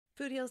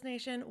Food Heals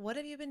Nation, what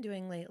have you been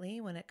doing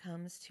lately when it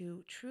comes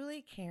to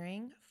truly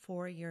caring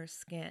for your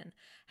skin?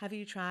 Have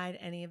you tried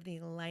any of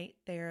the light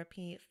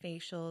therapy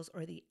facials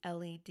or the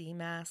LED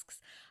masks?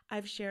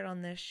 I've shared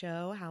on this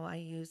show how I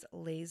use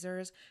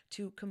lasers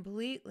to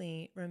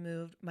completely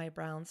remove my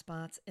brown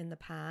spots in the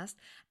past,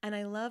 and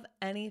I love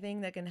anything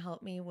that can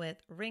help me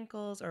with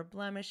wrinkles or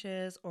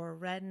blemishes or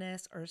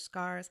redness or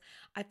scars.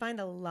 I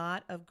find a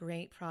lot of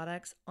great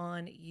products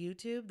on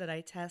YouTube that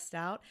I test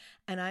out,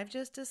 and I've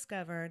just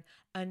discovered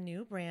a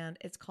new brand.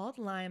 It's called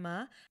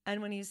Lima.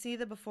 And when you see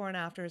the before and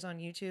afters on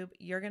YouTube,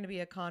 you're going to be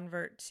a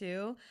convert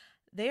too.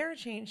 They are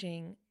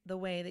changing the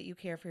way that you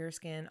care for your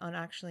skin on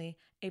actually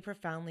a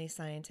profoundly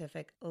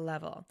scientific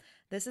level.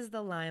 This is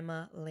the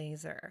Lima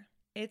laser.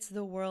 It's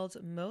the world's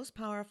most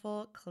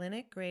powerful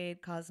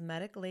clinic-grade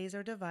cosmetic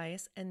laser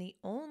device and the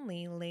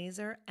only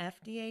laser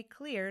FDA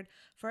cleared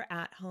for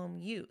at-home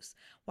use.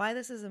 Why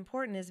this is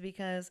important is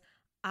because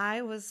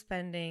I was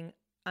spending,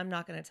 I'm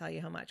not going to tell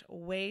you how much,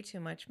 way too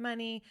much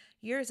money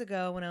years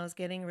ago when I was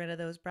getting rid of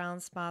those brown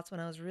spots,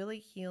 when I was really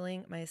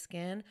healing my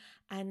skin.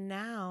 And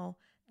now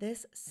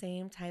this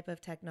same type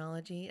of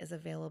technology is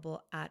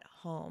available at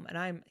home, and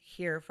I'm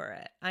here for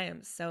it. I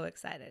am so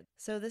excited.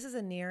 So this is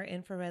a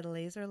near-infrared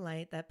laser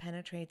light that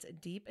penetrates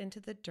deep into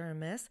the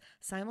dermis,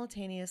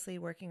 simultaneously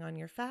working on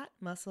your fat,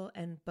 muscle,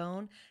 and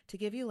bone to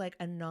give you like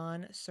a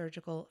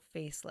non-surgical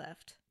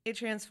facelift. It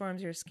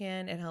transforms your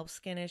skin. It helps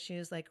skin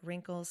issues like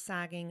wrinkles,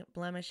 sagging,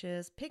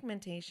 blemishes,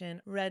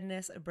 pigmentation,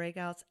 redness,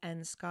 breakouts,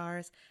 and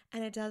scars.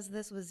 And it does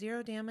this with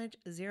zero damage,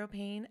 zero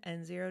pain,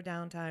 and zero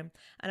downtime.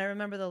 And I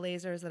remember the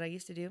lasers that I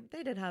used to do,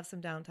 they did have some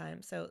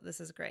downtime, so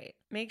this is great.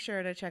 Make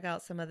sure to check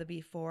out some of the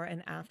before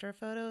and after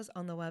photos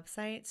on the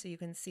website so you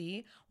can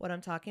see what I'm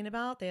talking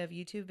about. They have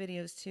YouTube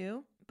videos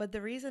too. But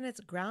the reason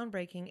it's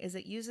groundbreaking is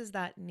it uses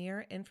that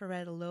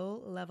near-infrared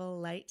low-level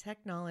light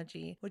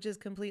technology, which is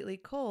completely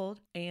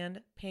cold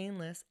and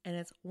painless, and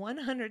it's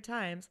 100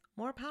 times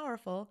more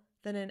powerful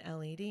than an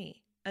LED.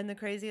 And the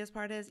craziest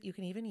part is you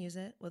can even use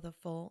it with a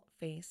full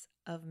face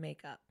of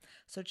makeup.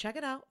 So check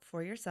it out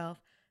for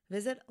yourself.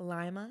 Visit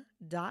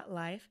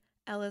lima.life.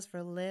 L is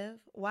for live,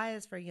 Y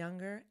is for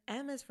younger,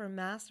 M is for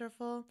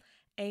masterful,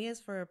 A is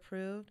for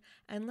approved,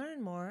 and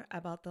learn more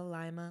about the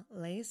Lima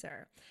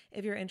laser.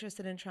 If you're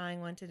interested in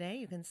trying one today,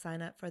 you can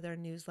sign up for their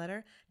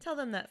newsletter. Tell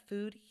them that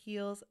Food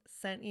Heals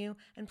sent you,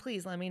 and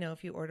please let me know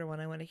if you order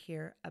one. I want to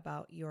hear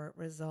about your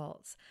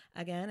results.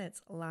 Again,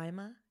 it's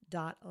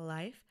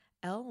lima.life,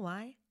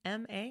 Lyma.life.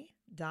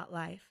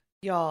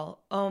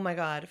 Y'all, oh my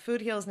God,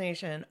 Food Heals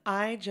Nation,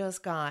 I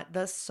just got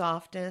the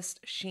softest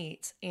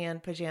sheets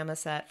and pajama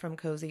set from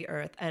Cozy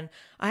Earth, and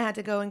I had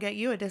to go and get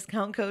you a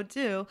discount code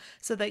too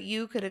so that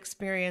you could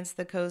experience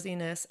the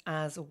coziness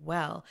as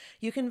well.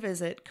 You can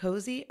visit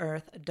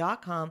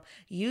CozyEarth.com,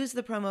 use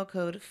the promo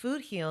code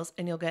FoodHeals,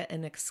 and you'll get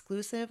an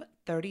exclusive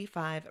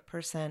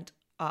 35%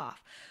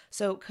 off.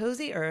 So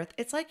Cozy Earth,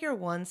 it's like your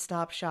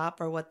one-stop shop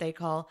for what they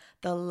call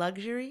the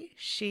luxury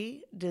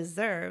she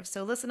deserves.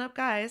 So listen up,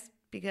 guys,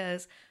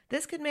 because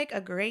this could make a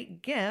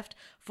great gift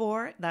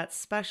for that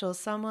special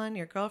someone,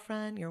 your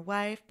girlfriend, your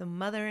wife, the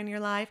mother in your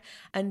life.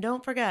 And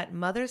don't forget,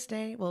 Mother's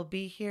Day will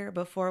be here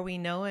before we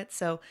know it.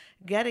 So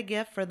get a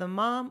gift for the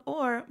mom,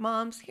 or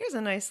moms, here's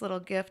a nice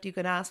little gift you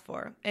could ask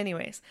for.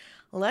 Anyways,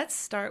 let's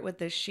start with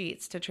the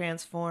sheets to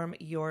transform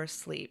your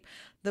sleep.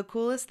 The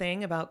coolest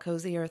thing about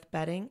Cozy Earth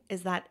bedding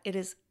is that it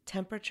is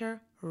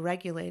temperature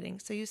regulating,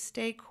 so you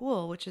stay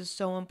cool, which is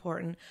so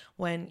important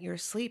when you're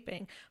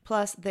sleeping.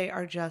 Plus, they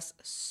are just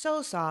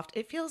so soft.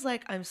 It feels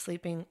like I'm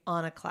sleeping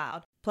on a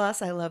cloud.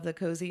 Plus, I love the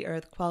Cozy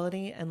Earth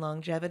quality and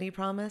longevity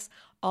promise.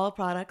 All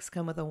products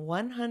come with a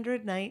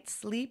 100-night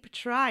sleep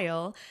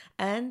trial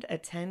and a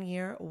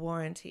 10-year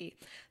warranty.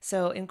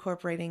 So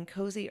incorporating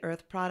Cozy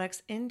Earth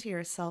products into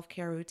your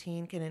self-care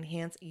routine can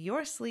enhance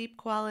your sleep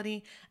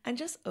quality and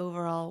just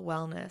overall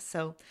wellness.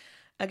 So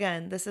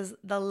again, this is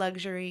the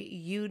luxury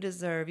you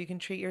deserve. You can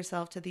treat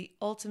yourself to the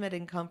ultimate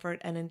in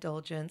comfort and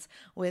indulgence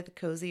with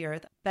Cozy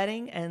Earth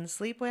bedding and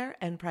sleepwear,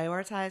 and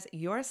prioritize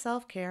your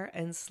self-care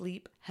and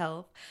sleep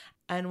health.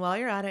 And while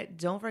you're at it,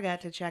 don't forget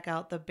to check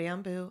out the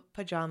bamboo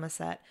pajama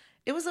set.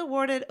 It was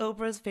awarded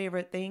Oprah's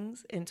Favorite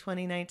Things in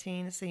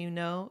 2019, so you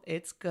know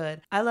it's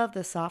good. I love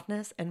the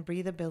softness and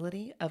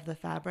breathability of the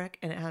fabric,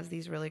 and it has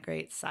these really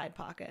great side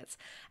pockets.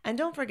 And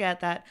don't forget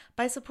that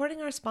by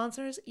supporting our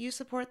sponsors, you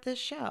support this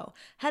show.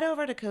 Head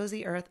over to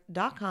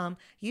CozyEarth.com,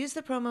 use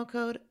the promo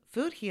code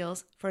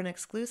FoodHeals for an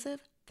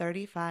exclusive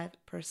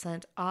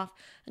 35% off,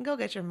 and go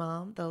get your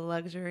mom the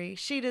luxury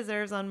she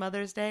deserves on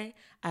Mother's Day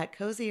at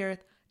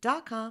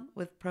CozyEarth.com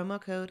with promo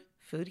code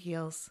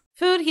FoodHeals.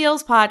 Food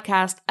Heals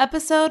Podcast,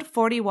 episode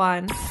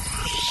 41.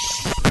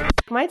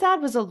 My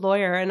dad was a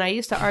lawyer, and I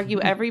used to argue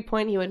every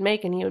point he would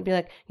make, and he would be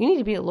like, you need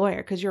to be a lawyer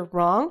because you're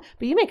wrong,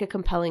 but you make a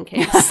compelling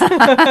case.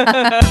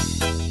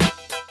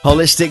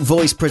 Holistic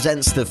Voice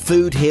presents the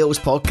Food Heals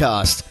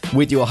Podcast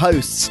with your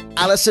hosts,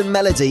 Alison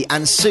Melody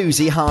and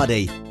Susie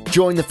Hardy.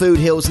 Join the Food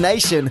Heals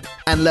Nation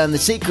and learn the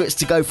secrets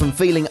to go from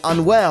feeling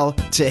unwell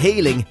to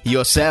healing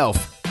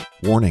yourself.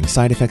 Warning,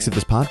 side effects of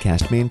this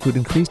podcast may include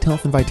increased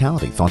health and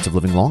vitality, thoughts of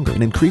living longer,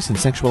 an increase in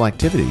sexual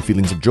activity,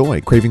 feelings of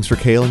joy, cravings for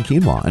kale and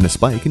quinoa, and a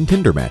spike in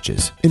Tinder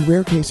matches. In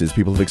rare cases,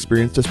 people have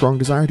experienced a strong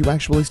desire to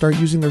actually start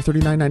using their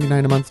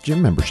 $39.99 a month gym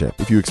membership.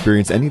 If you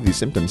experience any of these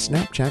symptoms,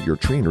 Snapchat your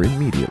trainer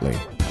immediately.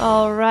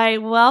 All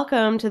right,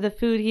 welcome to the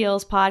Food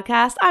Heals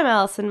podcast. I'm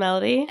Allison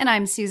Melody. And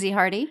I'm Susie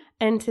Hardy.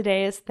 And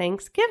today is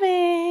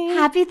Thanksgiving.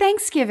 Happy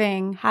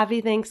Thanksgiving.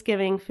 Happy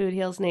Thanksgiving, Food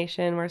Heals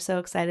Nation. We're so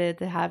excited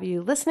to have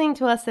you listening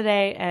to us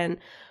today, and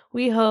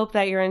we hope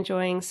that you're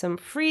enjoying some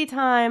free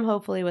time,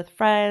 hopefully with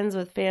friends,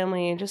 with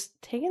family, and just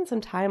taking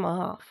some time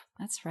off.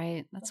 That's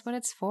right. That's what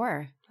it's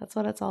for. That's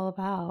what it's all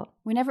about.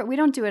 We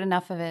don't do it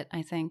enough of it,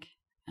 I think.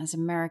 As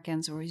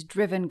Americans, we're always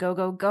driven, go,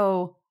 go,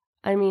 go.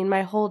 I mean,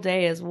 my whole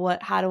day is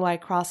how do I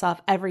cross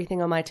off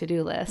everything on my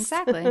to-do list?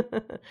 Exactly.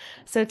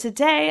 So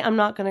today, I'm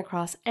not going to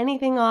cross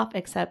anything off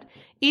except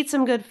eat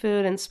some good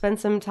food and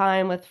spend some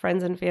time with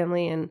friends and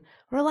family and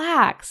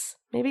relax.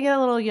 Maybe get a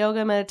little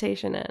yoga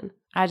meditation in.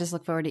 I just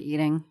look forward to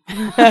eating.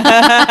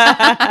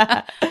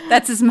 That's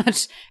as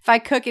much. If I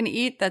cook and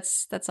eat,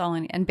 that's all I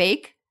need. And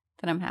bake,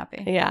 then I'm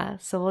happy. Yeah.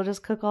 So we'll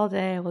just cook all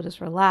day. We'll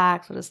just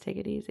relax. We'll just take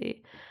it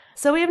easy.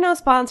 So we have no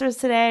sponsors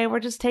today. We're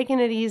just taking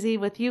it easy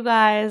with you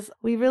guys.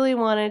 We really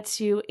wanted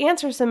to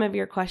answer some of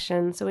your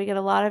questions. So we get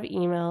a lot of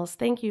emails.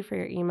 Thank you for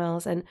your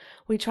emails. And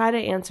we try to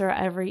answer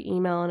every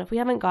email. And if we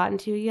haven't gotten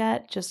to you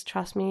yet, just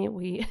trust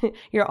me,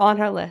 you're on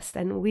our list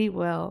and we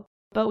will.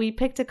 But we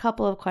picked a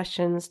couple of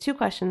questions, 2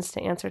 questions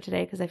to answer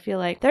today because I feel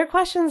like they're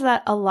questions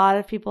that a lot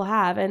of people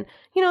have. And,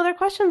 they're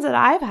questions that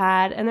I've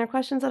had and they're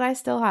questions that I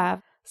still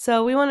have.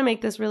 So we want to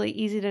make this really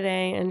easy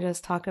today and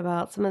just talk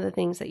about some of the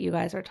things that you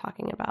guys are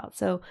talking about.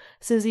 So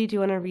Susie, do you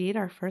want to read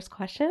our first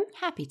question?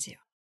 Happy to.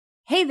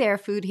 Hey there,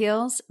 Food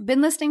Heals. Been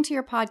listening to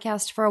your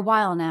podcast for a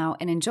while now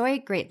and enjoy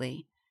it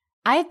greatly.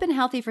 I've been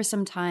healthy for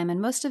some time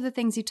and most of the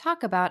things you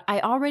talk about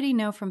I already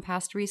know from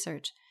past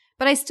research,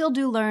 but I still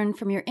do learn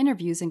from your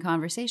interviews and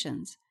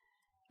conversations.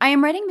 I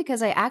am writing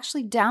because I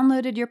actually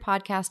downloaded your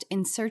podcast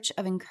in search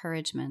of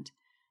encouragement.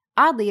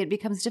 Oddly, it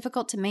becomes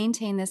difficult to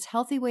maintain this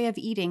healthy way of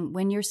eating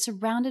when you're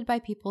surrounded by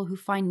people who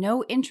find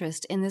no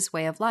interest in this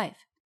way of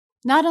life.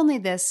 Not only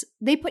this,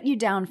 they put you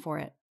down for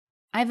it.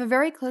 I have a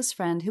very close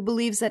friend who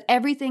believes that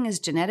everything is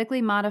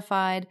genetically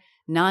modified,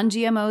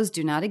 non-GMOs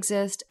do not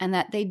exist, and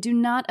that they do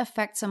not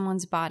affect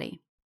someone's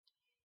body.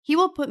 He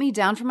will put me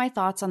down for my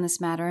thoughts on this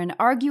matter and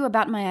argue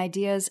about my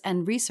ideas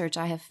and research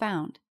I have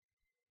found.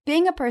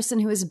 Being a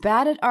person who is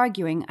bad at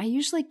arguing, I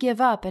usually give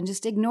up and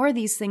just ignore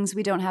these things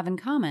we don't have in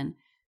common.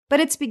 But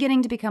it's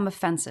beginning to become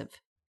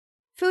offensive.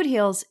 Food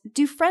Heals,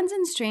 do friends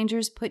and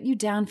strangers put you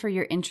down for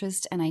your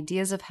interest and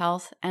ideas of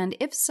health? And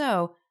if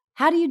so,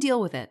 how do you deal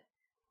with it?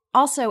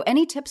 Also,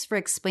 any tips for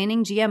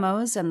explaining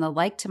GMOs and the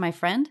like to my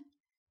friend?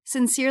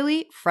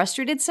 Sincerely,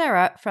 Frustrated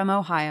Sarah from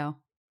Ohio.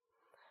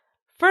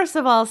 First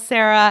of all,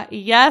 Sarah,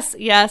 yes,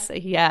 yes,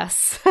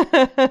 yes.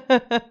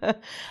 I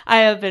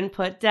have been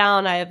put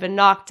down. I have been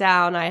knocked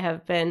down. I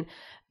have been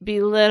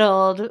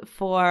belittled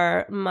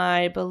for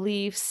my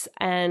beliefs,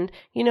 and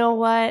you know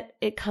what?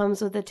 It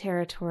comes with the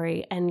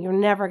territory, and you're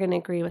never going to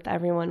agree with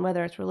everyone,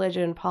 whether it's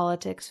religion,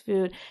 politics,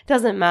 food,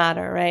 doesn't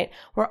matter, right?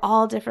 We're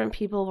all different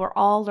people. We're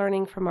all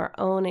learning from our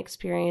own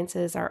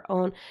experiences, our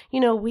own,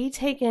 we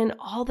take in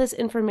all this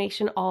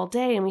information all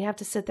day, and we have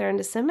to sit there and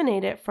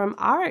disseminate it from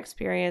our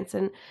experience,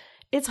 and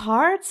it's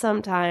hard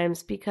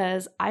sometimes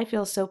because I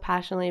feel so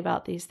passionately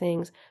about these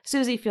things.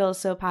 Susie feels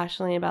so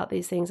passionately about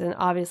these things, and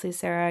obviously,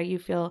 Sarah, you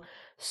feel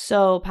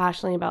so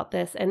passionately about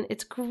this, and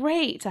it's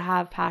great to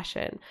have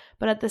passion,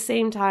 but at the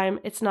same time,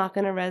 it's not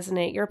going to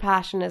resonate. Your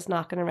passion is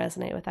not going to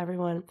resonate with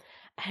everyone,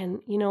 and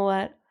you know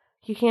what?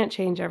 You can't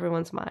change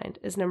everyone's mind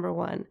is number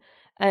one,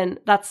 and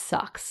that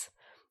sucks.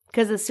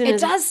 Because it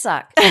does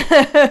suck.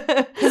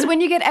 Because when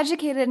you get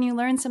educated and you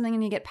learn something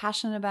and you get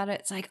passionate about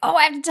it, it's like, oh,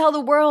 I have to tell the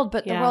world.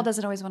 But the world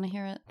doesn't always want to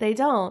hear it. They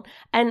don't.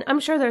 And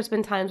I'm sure there's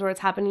been times where it's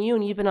happened to you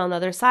and you've been on the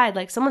other side.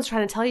 Like someone's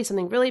trying to tell you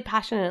something really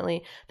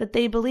passionately that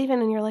they believe in.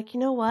 And you're like, you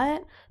know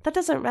what? That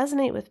doesn't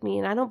resonate with me.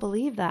 And I don't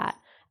believe that.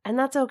 And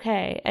that's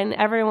okay. And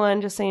everyone,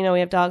 just so you know,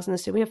 we have dogs in the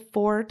studio. We have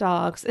 4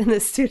 dogs in the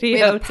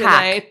studio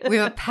tonight. We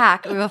have a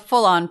pack. We have a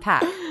full-on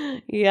pack.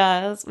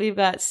 Yes, we've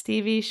got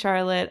Stevie,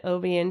 Charlotte,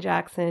 Obi, and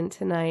Jackson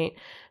tonight.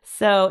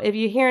 So if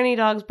you hear any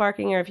dogs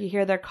barking or if you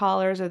hear their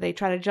collars or they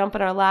try to jump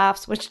in our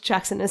laps, which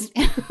Jackson is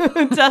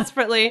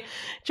desperately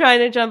trying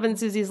to jump in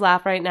Susie's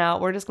lap right now,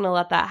 we're just going to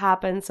let that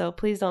happen. So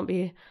please don't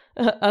be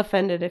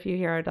offended if you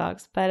hear our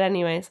dogs. But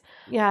anyways,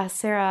 yeah,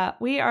 Sarah,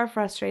 we are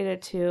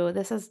frustrated too.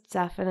 This has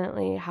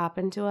definitely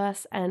happened to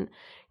us. And,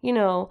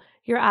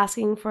 you're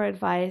asking for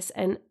advice.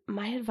 And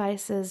my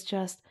advice is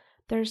just,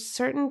 there's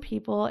certain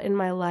people in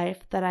my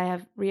life that I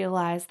have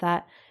realized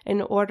that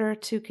in order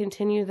to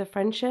continue the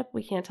friendship,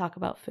 we can't talk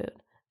about food.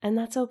 And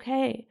that's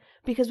okay,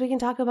 because we can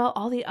talk about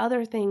all the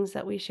other things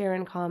that we share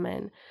in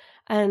common.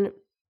 And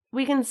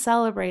we can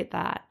celebrate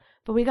that.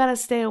 But we got to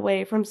stay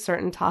away from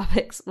certain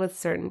topics with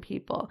certain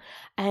people.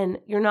 And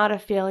you're not a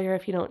failure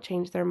if you don't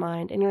change their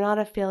mind. And you're not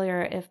a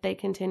failure if they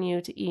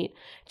continue to eat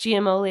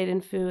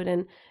GMO-laden food.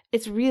 And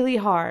It's really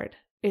hard.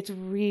 It's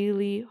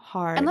really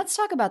hard. And let's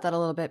talk about that a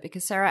little bit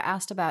because Sarah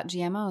asked about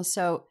GMOs.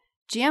 So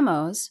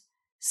GMOs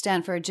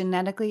stand for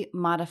genetically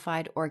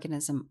modified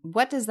organism.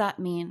 What does that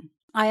mean?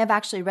 I have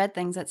actually read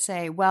things that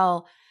say,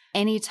 well,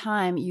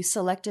 anytime you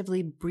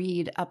selectively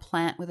breed a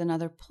plant with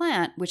another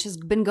plant, which has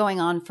been going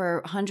on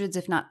for hundreds,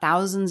 if not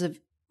thousands of,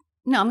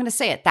 no, I'm going to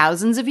say it,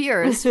 thousands of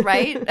years,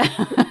 right?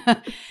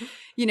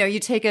 You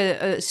take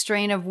a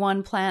strain of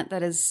one plant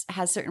that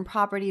has certain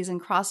properties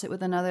and cross it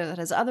with another that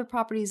has other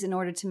properties in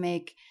order to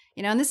make,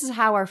 and this is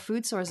how our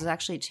food sources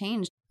actually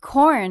changed.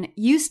 Corn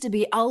used to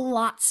be a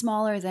lot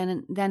smaller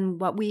than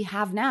what we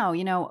have now.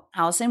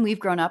 Allison, we've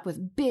grown up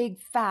with big,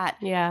 fat,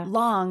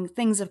 long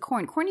things of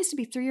corn. Corn used to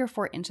be 3 or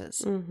 4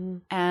 inches. Mm-hmm.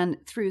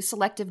 And through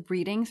selective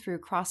breeding, through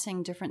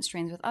crossing different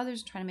strains with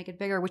others, trying to make it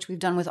bigger, which we've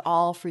done with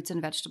all fruits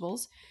and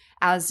vegetables,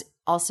 as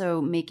also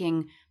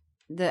making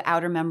the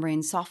outer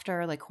membrane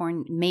softer, like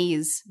corn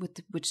maize,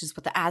 which is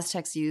what the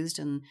Aztecs used,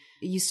 and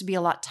it used to be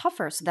a lot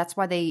tougher. So that's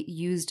why they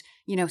used,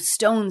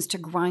 stones to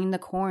grind the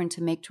corn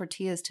to make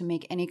tortillas, to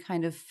make any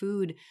kind of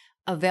food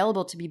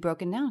available to be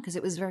broken down because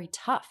it was very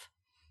tough.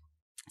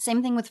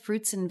 Same thing with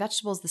fruits and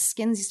vegetables. The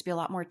skins used to be a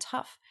lot more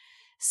tough.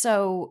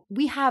 So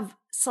we have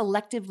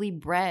selectively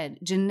bred,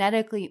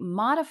 genetically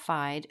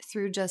modified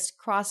through just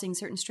crossing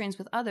certain strains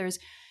with others,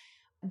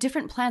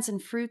 different plants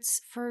and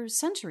fruits for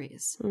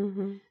centuries.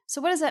 Mm-hmm.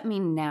 So what does that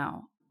mean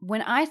now?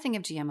 When I think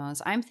of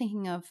GMOs, I'm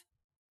thinking of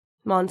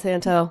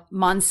Monsanto.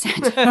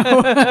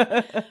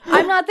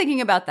 I'm not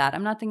thinking about that.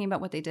 I'm not thinking about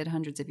what they did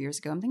hundreds of years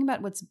ago. I'm thinking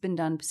about what's been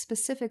done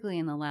specifically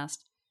in the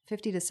last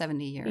 50 to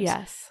 70 years.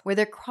 Yes. Where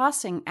they're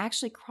crossing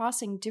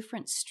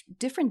different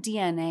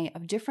DNA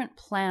of different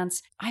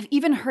plants. I've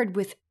even heard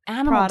with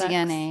animal Products.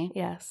 DNA.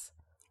 Yes.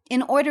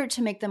 In order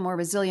to make them more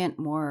resilient,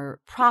 more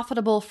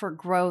profitable for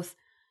growth,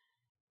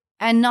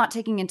 and not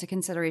taking into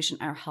consideration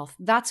our health.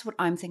 That's what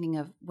I'm thinking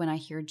of when I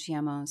hear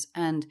GMOs.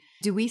 And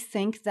do we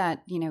think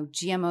that,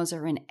 GMOs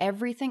are in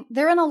everything?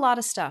 They're in a lot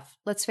of stuff.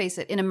 Let's face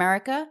it. In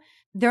America,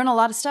 they're in a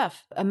lot of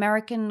stuff.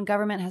 American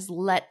government has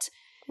let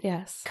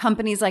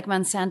companies like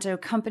Monsanto,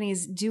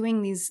 companies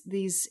doing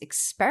these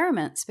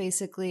experiments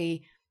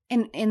basically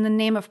in the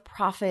name of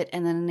profit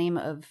and in the name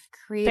of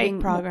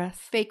creating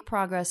fake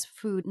progress,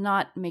 food,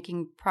 not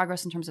making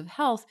progress in terms of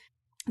health.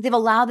 They've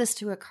allowed this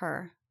to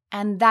occur.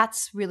 And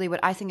that's really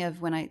what I think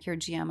of when I hear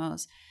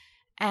GMOs.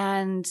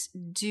 And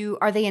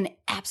are they in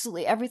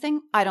absolutely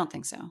everything? I don't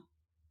think so.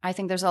 I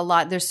think there's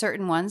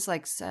certain ones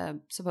like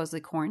supposedly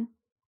corn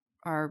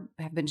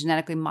have been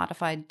genetically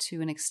modified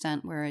to an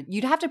extent where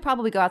you'd have to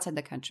probably go outside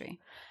the country.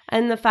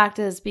 And the fact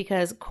is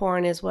because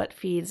corn is what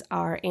feeds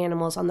our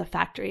animals on the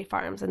factory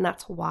farms, and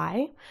that's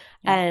why.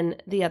 Yeah.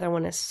 And the other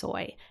one is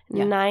soy.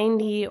 Yeah.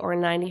 90 or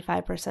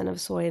 95% of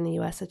soy in the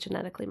U.S. is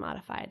genetically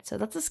modified. So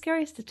that's a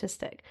scary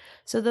statistic.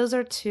 So those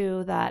are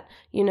two that,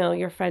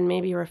 your friend may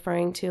be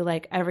referring to,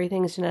 like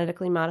everything's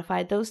genetically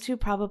modified. Those two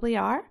probably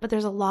are, but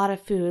there's a lot of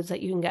foods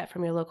that you can get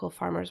from your local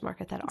farmer's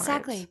market that aren't.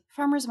 Exactly.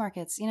 Farmer's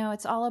markets.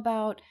 It's all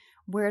about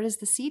where does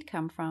the seed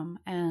come from?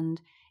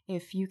 And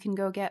if you can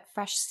go get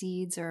fresh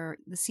seeds or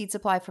the seed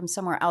supply from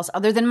somewhere else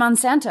other than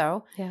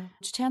Monsanto,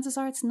 chances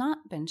are it's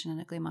not been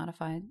genetically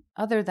modified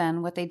other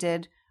than what they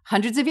did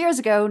hundreds of years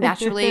ago,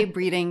 naturally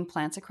breeding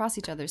plants across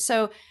each other.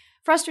 So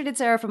Frustrated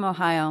Sarah from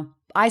Ohio,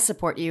 I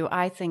support you.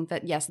 I think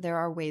that, yes, there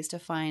are ways to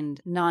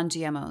find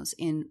non-GMOs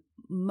in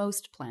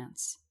most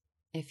plants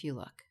if you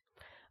look.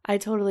 I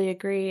totally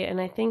agree.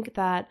 And I think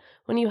that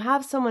when you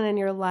have someone in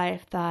your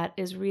life that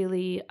is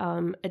really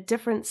a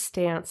different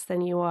stance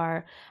than you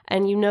are,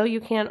 and you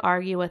can't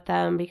argue with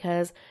them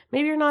because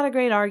maybe you're not a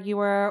great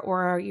arguer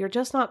or you're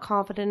just not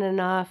confident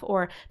enough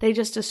or they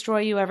just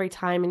destroy you every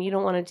time and you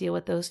don't want to deal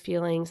with those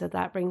feelings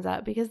that brings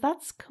up, because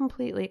that's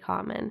completely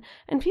common.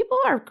 And people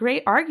are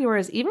great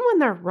arguers even when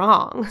they're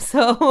wrong.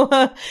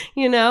 So,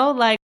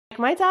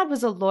 my dad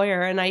was a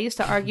lawyer and I used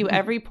to argue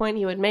every point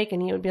he would make,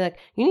 and he would be like,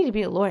 you need to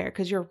be a lawyer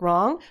because you're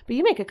wrong, but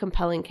you make a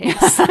compelling case.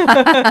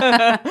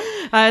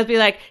 I would be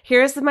like,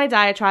 here's my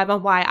diatribe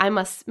on why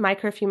my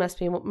curfew must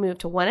be moved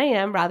to 1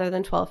 a.m. rather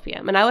than 12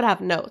 p.m. And I would have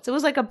notes. It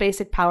was like a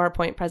basic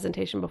PowerPoint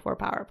presentation before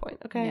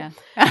PowerPoint. Okay. Yeah.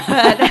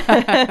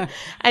 But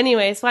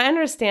anyway, so I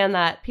understand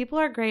that people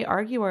are great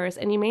arguers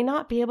and you may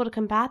not be able to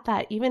combat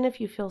that even if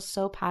you feel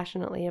so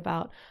passionately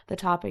about the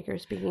topic you're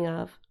speaking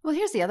of. Well,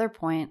 here's the other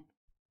point.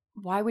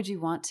 Why would you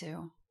want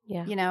to?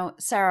 Yeah.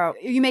 Sarah, are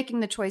you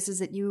making the choices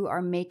that you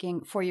are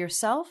making for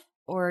yourself,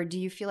 or do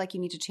you feel like you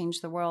need to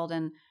change the world?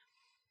 And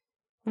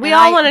we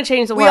all want to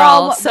change the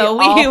world, so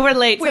we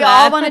relate to that. We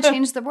all want to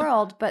change the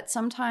world, but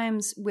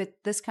sometimes with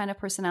this kind of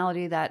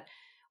personality that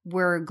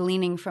we're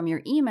gleaning from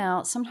your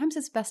email, sometimes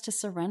it's best to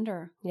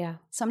surrender. Yeah.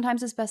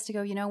 Sometimes it's best to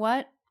go, you know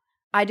what?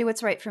 I do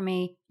what's right for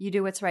me. You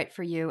do what's right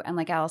for you. And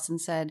like Allison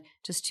said,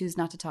 just choose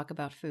not to talk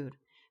about food.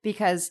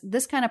 Because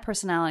this kind of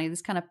personality,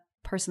 this kind of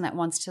person that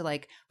wants to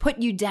like put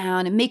you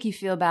down and make you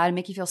feel bad and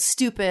make you feel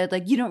stupid,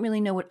 like you don't really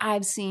know what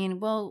I've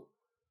seen. Well,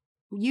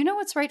 you know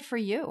what's right for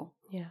you.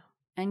 Yeah.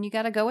 And you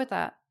got to go with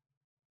that.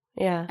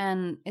 Yeah.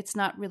 And it's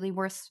not really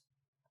worth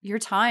your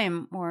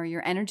time or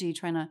your energy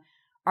trying to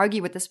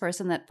argue with this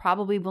person that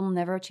probably will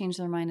never change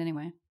their mind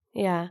anyway.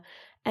 Yeah.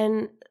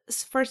 And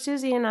for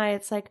Susie and I,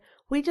 it's like,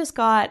 we just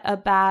got a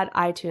bad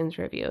iTunes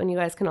review, and you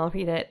guys can all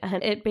read it.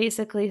 And it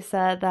basically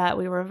said that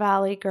we were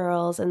Valley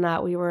girls and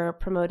that we were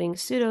promoting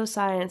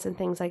pseudoscience and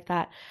things like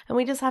that. And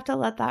we just have to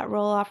let that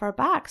roll off our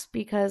backs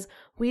because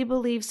we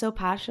believe so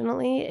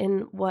passionately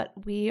in what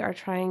we are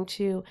trying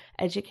to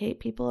educate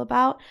people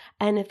about.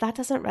 And if that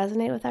doesn't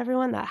resonate with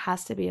everyone, that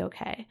has to be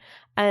okay.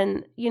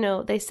 And,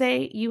 they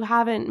say you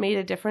haven't made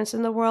a difference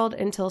in the world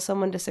until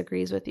someone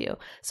disagrees with you.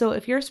 So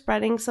if you're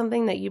spreading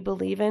something that you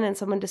believe in and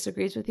someone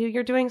disagrees with you,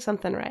 you're doing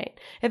something right.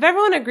 If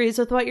everyone agrees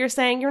with what you're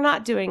saying, you're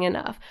not doing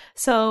enough.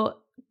 So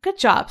good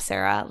job,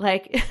 Sarah.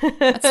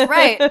 That's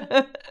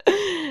right.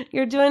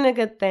 You're doing a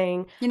good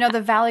thing.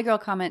 The Valley Girl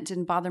comment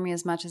didn't bother me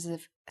as much as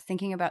if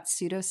thinking about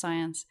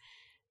pseudoscience.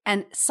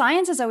 And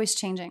science is always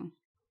changing.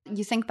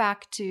 You think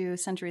back to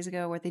centuries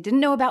ago where they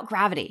didn't know about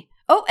gravity.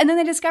 Oh, and then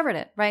they discovered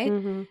it, right?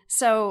 Mm-hmm.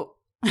 So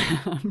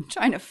I'm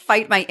trying to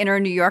fight my inner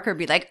New Yorker,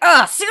 be like,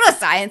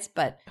 pseudoscience,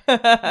 but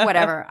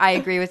whatever. I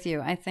agree with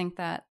you. I think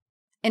that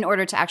in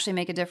order to actually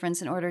make a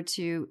difference, in order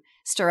to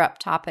stir up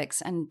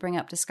topics and bring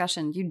up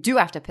discussion, you do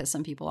have to piss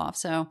some people off.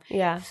 So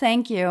yeah,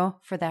 thank you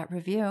for that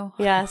review.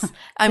 Yes.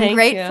 I'm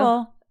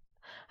grateful.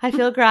 I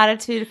feel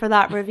gratitude for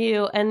that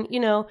review. And,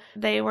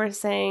 they were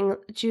saying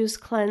juice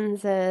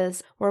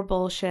cleanses were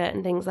bullshit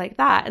and things like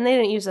that. And they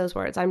didn't use those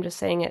words. I'm just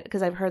saying it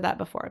because I've heard that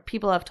before.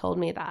 People have told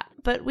me that.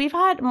 But we've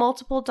had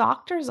multiple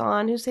doctors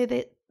on who say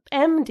that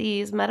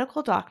MDs,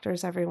 medical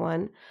doctors,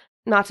 everyone,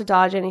 not to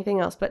dodge anything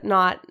else, but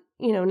not,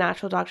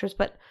 natural doctors,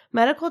 but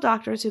medical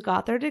doctors who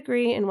got their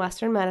degree in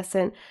Western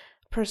medicine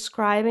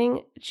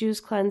prescribing juice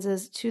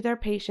cleanses to their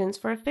patients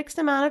for a fixed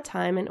amount of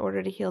time in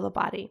order to heal the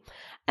body.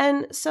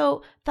 And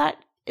so that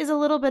is a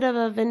little bit of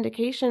a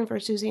vindication for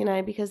Susie and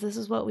I because this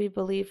is what we've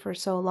believed for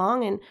so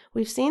long and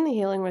we've seen the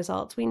healing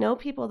results. We know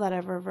people that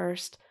have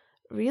reversed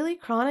really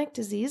chronic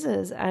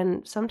diseases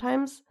and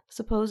sometimes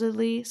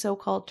supposedly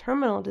so-called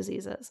terminal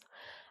diseases.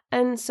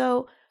 And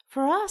so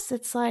for us,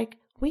 it's like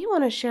we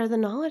want to share the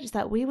knowledge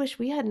that we wish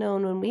we had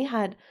known when we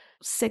had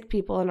sick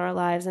people in our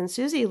lives. And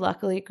Susie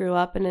luckily grew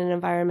up in an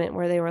environment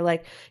where they were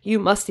like, you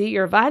must eat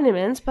your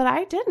vitamins, but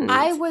I didn't.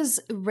 I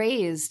was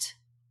raised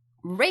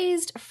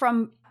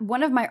from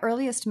one of my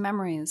earliest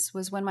memories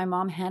was when my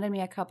mom handed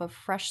me a cup of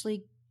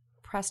freshly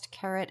pressed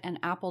carrot and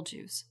apple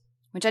juice,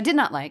 which I did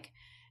not like,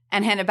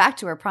 and handed it back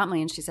to her promptly.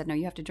 And she said, no,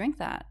 you have to drink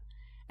that.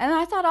 And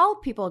I thought all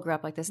people grew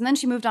up like this. And then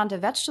she moved on to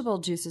vegetable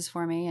juices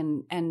for me.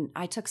 And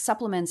I took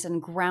supplements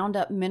and ground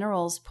up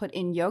minerals put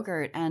in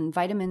yogurt and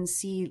vitamin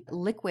C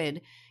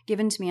liquid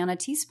given to me on a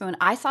teaspoon.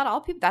 I thought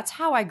all people, that's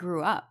how I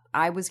grew up.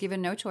 I was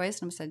given no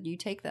choice and said, you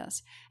take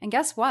this. And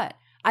guess what?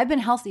 I've been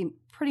healthy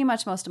pretty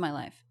much most of my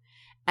life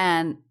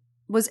and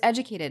was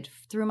educated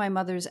through my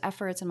mother's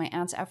efforts and my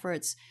aunt's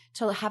efforts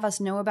to have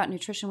us know about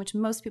nutrition, which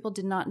most people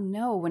did not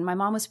know. When my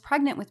mom was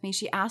pregnant with me,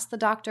 she asked the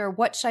doctor,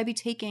 what should I be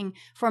taking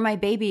for my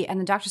baby? And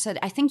the doctor said,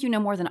 I think you know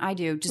more than I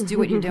do. Just do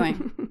what you're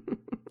doing.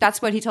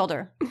 That's what he told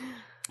her.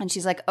 And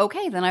she's like,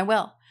 okay, then I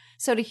will.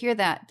 So to hear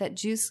that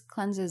juice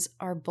cleanses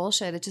are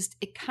bullshit,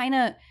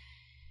 it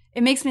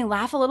makes me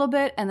laugh a little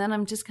bit. And then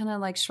I'm just kind of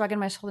like shrugging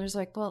my shoulders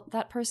like, well,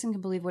 that person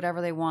can believe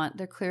whatever they want.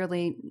 They're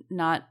clearly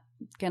not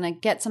going to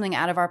get something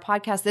out of our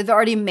podcast. They've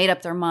already made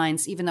up their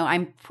minds, even though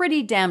I'm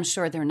pretty damn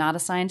sure they're not a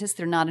scientist.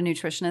 They're not a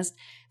nutritionist.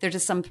 They're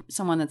just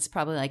someone that's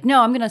probably like,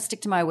 no, I'm going to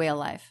stick to my way of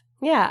life.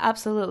 Yeah,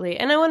 absolutely.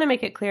 And I want to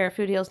make it clear,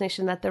 Food Heals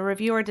Nation, that the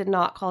reviewer did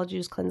not call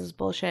juice cleanses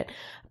bullshit,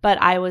 but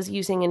I was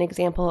using an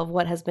example of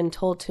what has been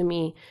told to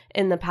me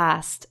in the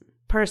past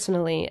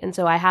personally. And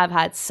so I have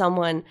had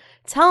someone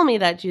tell me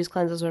that juice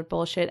cleanses were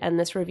bullshit, and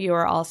this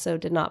reviewer also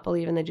did not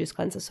believe in the juice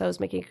cleanses. So I was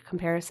making a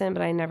comparison,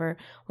 but I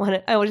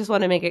just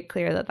want to make it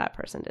clear that that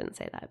person didn't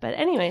say that. But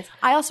anyways.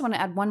 I also want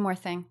to add one more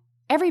thing.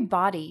 Every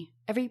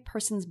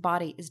person's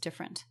body is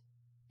different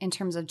in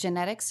terms of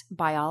genetics,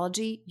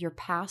 biology, your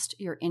past,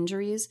 your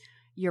injuries,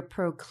 your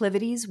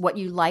proclivities, what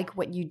you like,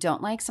 what you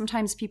don't like.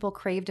 Sometimes people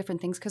crave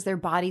different things because their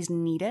bodies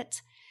need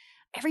it.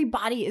 Every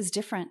body is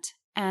different.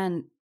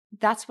 And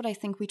that's what I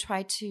think we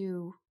try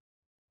to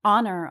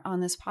honor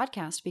on this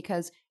podcast,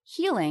 because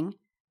healing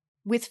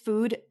with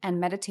food and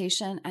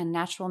meditation and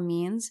natural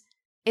means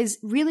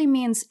really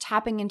means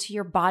tapping into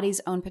your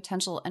body's own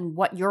potential and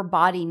what your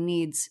body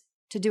needs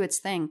to do its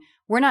thing.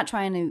 We're not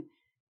trying to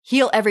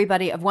heal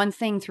everybody of one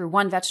thing through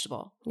one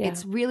vegetable. Yeah.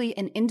 It's really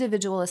an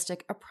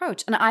individualistic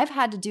approach. And I've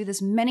had to do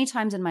this many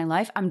times in my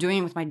life. I'm doing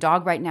it with my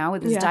dog right now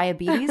with his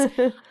diabetes.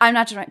 I'm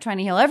not trying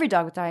to heal every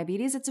dog with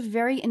diabetes. It's a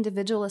very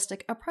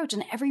individualistic approach,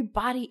 and every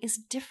body is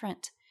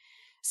different.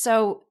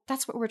 So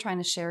that's what we're trying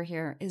to share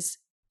here is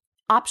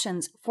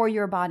options for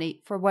your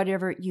body for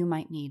whatever you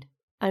might need.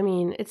 I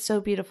mean, it's so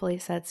beautifully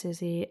said,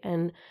 Susie.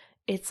 And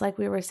it's like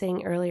we were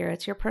saying earlier,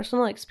 it's your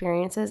personal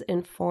experiences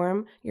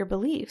inform your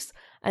beliefs.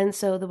 And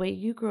so the way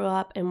you grew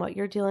up and what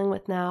you're dealing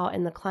with now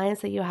and the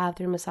clients that you have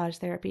through massage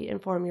therapy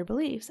inform your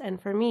beliefs. And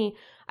for me,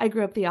 I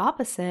grew up the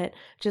opposite,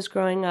 just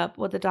growing up,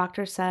 what the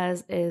doctor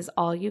says is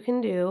all you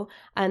can do,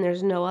 and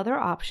there's no other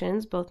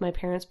options. Both my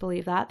parents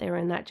believe that. They were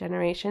in that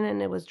generation,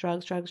 and it was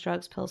drugs, drugs,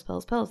 drugs, pills,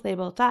 pills, pills. They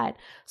both died.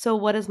 So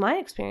what is my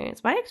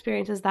experience? My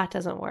experience is that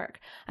doesn't work.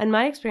 And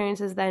my experience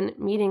is then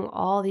meeting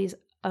all these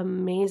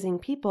amazing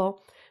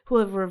people who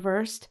have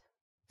reversed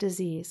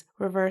disease,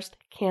 reversed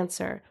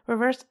cancer,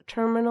 reversed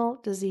terminal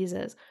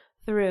diseases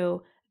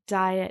through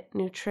diet,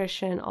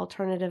 nutrition,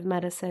 alternative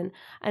medicine,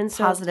 and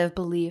so Positive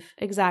belief.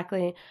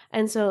 exactly.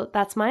 And so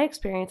that's my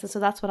experience. And so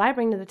that's what I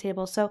bring to the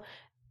table. So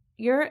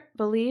your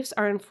beliefs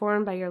are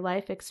informed by your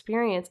life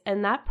experience,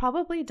 and that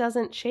probably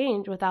doesn't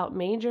change without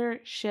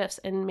major shifts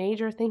and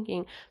major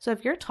thinking. So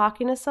if you're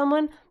talking to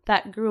someone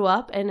that grew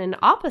up in an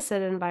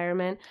opposite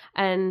environment,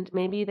 and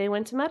maybe they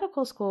went to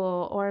medical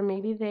school, or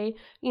maybe they,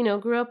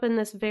 grew up in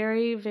this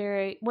very,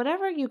 very,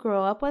 whatever you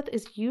grow up with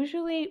is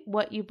usually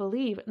what you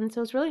believe. And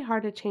so it's really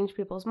hard to change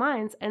people's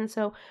minds. And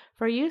so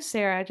for you,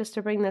 Sarah, just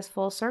to bring this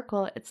full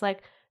circle, it's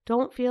like,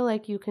 don't feel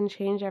like you can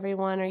change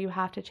everyone or you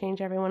have to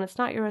change everyone. It's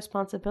not your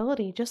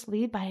responsibility. Just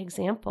lead by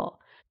example.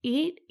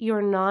 Eat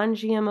your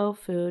non-GMO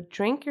food,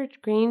 drink your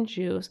green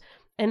juice,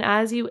 and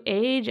as you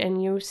age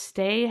and you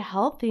stay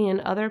healthy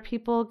and other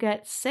people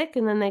get sick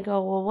and then they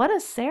go, well, what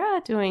is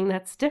Sarah doing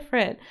that's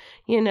different?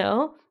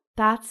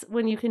 That's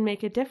when you can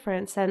make a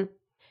difference. And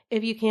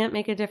if you can't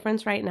make a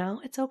difference right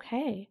now, it's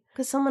okay,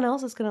 because someone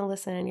else is going to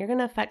listen and you're going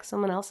to affect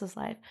someone else's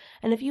life.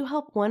 And if you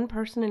help one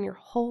person in your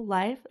whole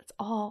life, it's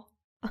all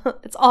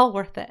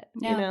worth it,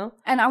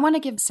 And I want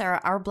to give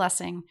Sarah our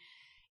blessing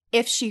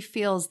if she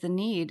feels the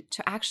need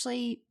to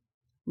actually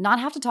not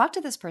have to talk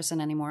to this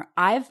person anymore.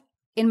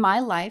 In my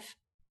life,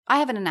 I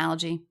have an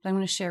analogy that I'm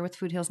going to share with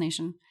Food Heals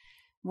Nation,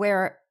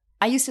 where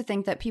I used to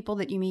think that people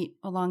that you meet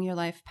along your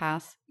life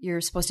path, you're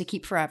supposed to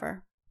keep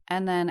forever.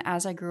 And then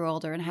as I grew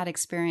older and had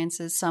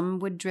experiences, some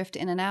would drift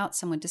in and out,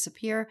 some would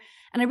disappear.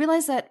 And I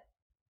realized that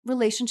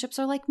relationships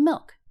are like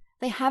milk.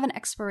 They have an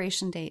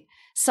expiration date.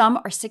 Some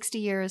are 60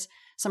 years,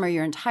 some are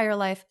your entire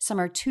life, some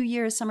are 2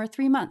 years, some are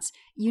 3 months.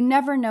 You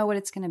never know what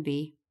it's going to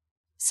be.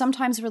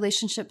 Sometimes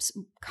relationships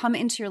come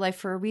into your life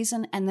for a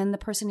reason, and then the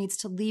person needs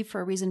to leave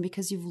for a reason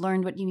because you've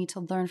learned what you need to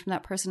learn from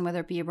that person, whether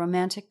it be a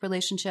romantic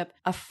relationship,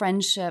 a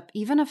friendship,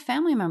 even a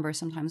family member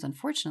sometimes,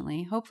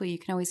 unfortunately. Hopefully you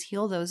can always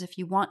heal those if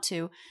you want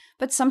to.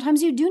 But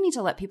sometimes you do need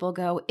to let people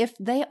go if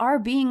they are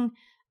being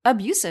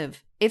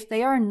abusive, if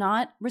they are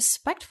not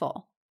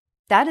respectful.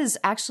 That is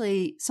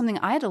actually something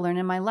I had to learn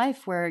in my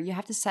life, where you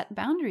have to set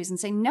boundaries and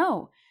say,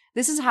 no,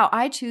 this is how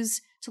I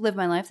choose to live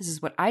my life. This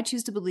is what I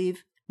choose to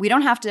believe. We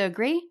don't have to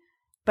agree,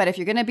 but if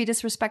you're going to be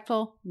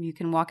disrespectful, you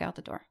can walk out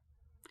the door.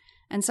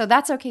 And so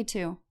that's okay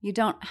too. You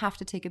don't have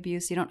to take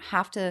abuse. You don't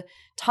have to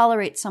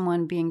tolerate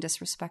someone being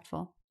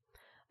disrespectful.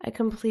 I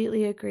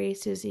completely agree,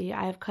 Susie.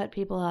 I've cut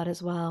people out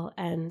as well.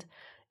 And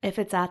if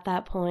it's at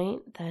that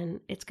point, then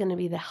it's going to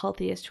be the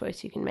healthiest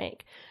choice you can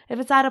make. If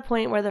it's at a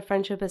point where the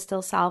friendship is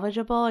still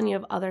salvageable and you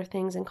have other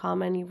things in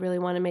common, you really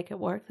want to make it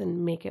work,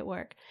 then make it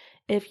work.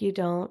 If you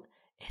don't,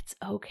 it's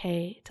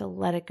okay to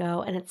let it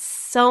go. And it's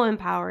so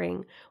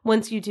empowering.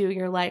 Once you do,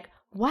 you're like,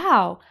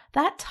 wow,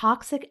 that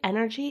toxic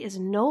energy is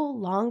no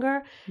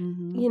longer,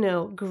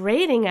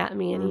 grating at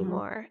me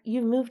anymore.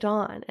 You've moved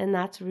on. And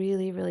that's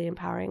really, really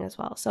empowering as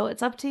well. So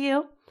it's up to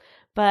you.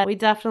 But we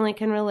definitely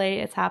can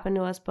relate. It's happened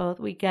to us both.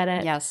 We get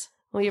it. Yes.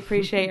 We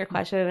appreciate your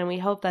question, and we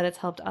hope that it's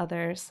helped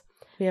others.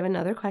 We have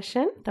another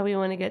question that we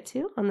want to get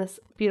to on this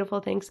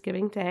beautiful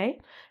Thanksgiving Day.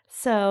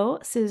 So,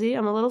 Susie,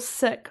 I'm a little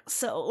sick,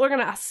 so we're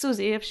going to ask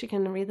Susie if she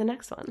can read the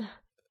next one.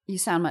 You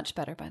sound much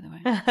better, by the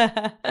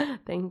way.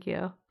 Thank you.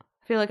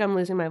 I feel like I'm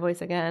losing my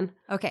voice again.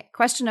 Okay,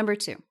 question number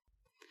 2.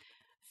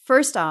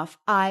 First off,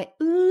 I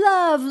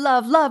love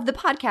the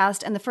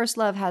podcast, and the first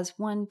love has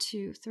 1,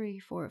 2, 3,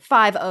 4,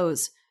 5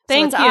 O's.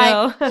 Thank you.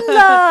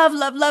 I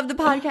love the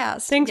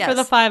podcast. Thanks for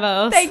the 5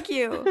 O's. Thank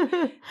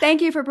you.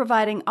 Thank you for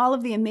providing all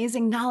of the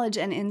amazing knowledge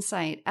and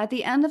insight. At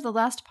the end of the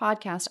last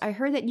podcast, I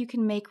heard that you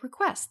can make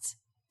requests.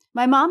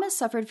 My mom has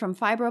suffered from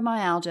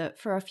fibromyalgia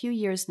for a few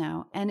years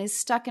now and is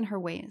stuck in her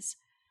ways.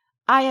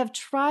 I have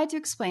tried to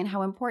explain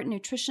how important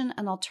nutrition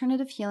and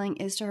alternative healing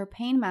is to her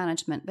pain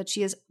management, but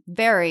she is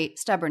very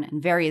stubborn,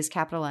 and very is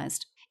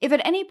capitalized. If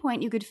at any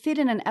point you could fit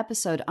in an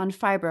episode on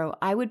fibro,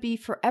 I would be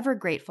forever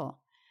grateful.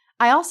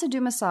 I also do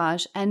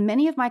massage, and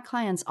many of my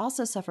clients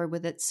also suffer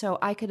with it, so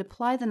I could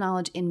apply the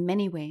knowledge in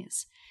many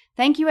ways.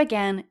 Thank you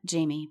again,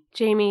 Jamie.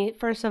 Jamie,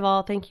 first of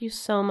all, thank you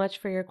so much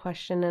for your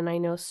question, and I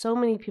know so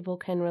many people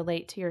can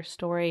relate to your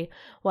story,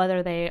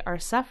 whether they are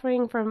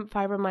suffering from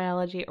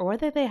fibromyalgia or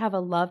whether they have a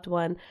loved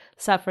one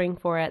suffering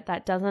for it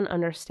that doesn't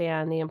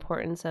understand the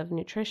importance of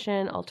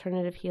nutrition,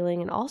 alternative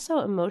healing, and also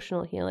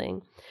emotional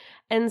healing.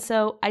 And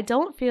so I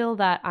don't feel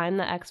that I'm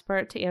the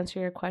expert to answer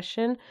your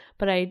question,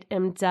 but I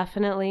am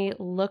definitely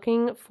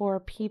looking for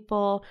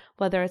people,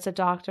 whether it's a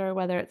doctor,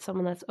 whether it's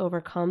someone that's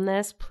overcome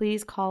this.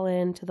 Please call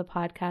in to the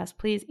podcast.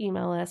 Please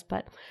email us.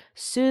 But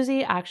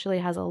Susie actually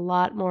has a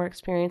lot more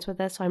experience with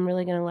this, so I'm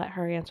really going to let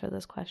her answer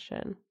this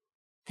question.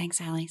 Thanks,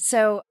 Allie.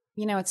 So,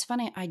 it's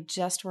funny. I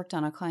just worked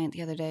on a client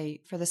the other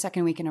day for the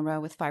second week in a row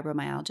with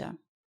fibromyalgia,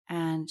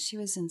 and she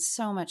was in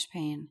so much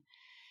pain.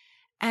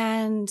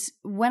 And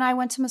when I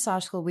went to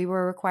massage school, we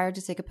were required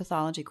to take a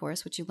pathology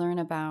course, which you learn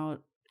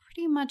about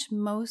pretty much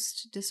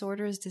most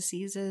disorders,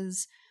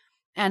 diseases,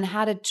 and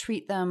how to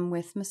treat them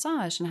with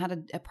massage and how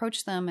to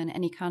approach them and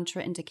any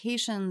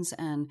contraindications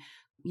and,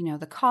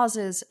 the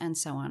causes and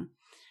so on.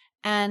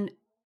 And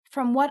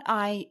from what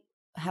I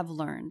have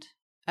learned,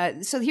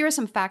 so here are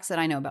some facts that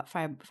I know about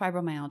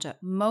fibromyalgia.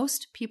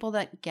 Most people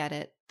that get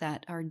it,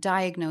 that are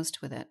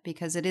diagnosed with it,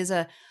 because it is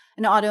an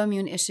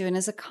autoimmune issue and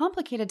is a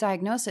complicated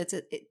diagnosis.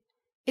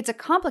 It's a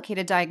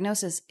complicated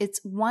diagnosis. It's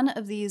one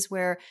of these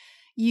where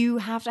you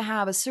have to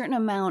have a certain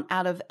amount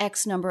out of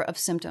X number of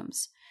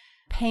symptoms.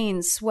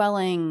 Pain,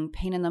 swelling,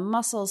 pain in the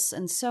muscles,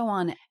 and so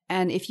on.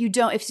 And if you're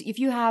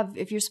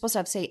supposed to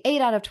have, say,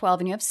 8 out of 12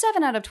 and you have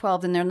 7 out of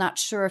 12, then they're not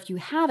sure if you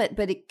have it,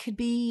 but it could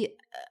be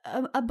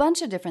a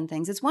bunch of different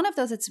things. It's one of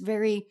those that's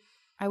very,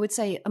 I would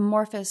say,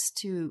 amorphous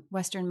to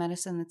Western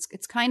medicine.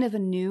 It's kind of a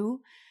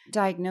new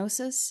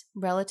diagnosis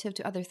relative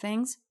to other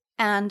things.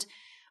 And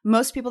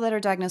most people that are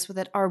diagnosed with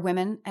it are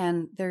women,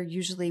 and they're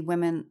usually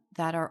women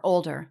that are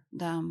older,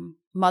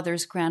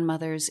 mothers,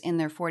 grandmothers in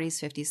their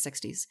 40s, 50s,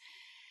 60s.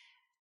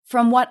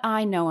 From what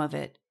I know of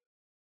it,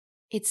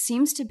 it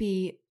seems to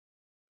be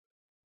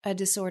a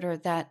disorder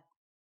that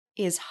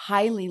is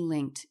highly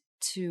linked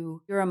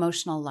to your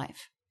emotional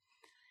life.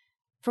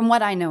 From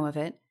what I know of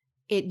it,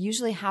 it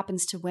usually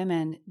happens to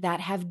women that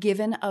have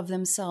given of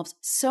themselves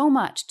so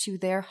much to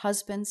their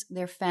husbands,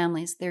 their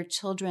families, their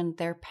children,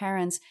 their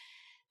parents,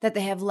 that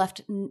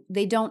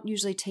they don't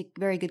usually take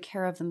very good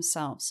care of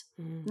themselves.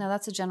 Now,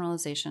 that's a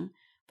generalization,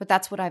 but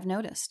that's what I've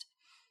noticed.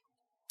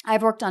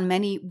 I've worked on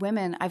many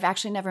women. I've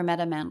actually never met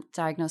a man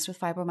diagnosed with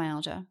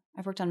fibromyalgia.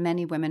 I've worked on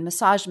many women,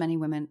 massaged many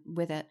women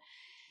with it.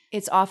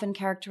 It's often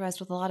characterized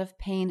with a lot of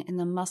pain in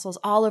the muscles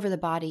all over the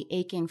body,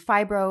 aching.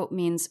 Fibro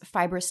means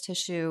fibrous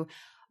tissue.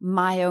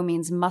 Myo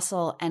means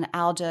muscle, and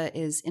algia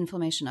is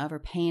inflammation of or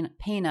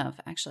pain of,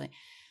 actually.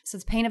 So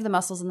it's pain of the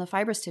muscles and the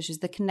fibrous tissues,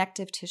 the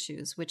connective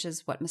tissues, which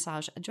is what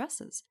massage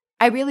addresses.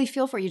 I really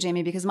feel for you,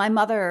 Jamie, because my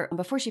mother,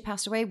 before she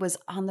passed away, was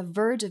on the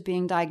verge of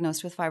being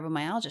diagnosed with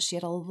fibromyalgia. She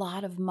had a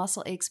lot of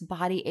muscle aches,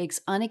 body aches,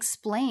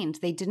 unexplained.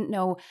 They didn't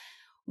know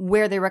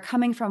where they were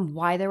coming from,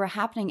 why they were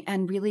happening,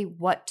 and really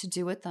what to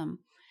do with them.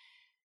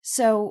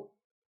 So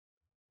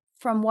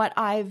from what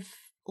I've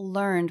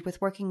learned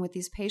with working with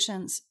these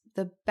patients,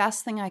 the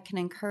best thing I can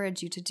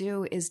encourage you to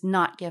do is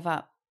not give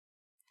up.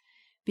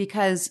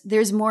 Because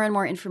there's more and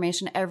more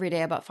information every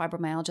day about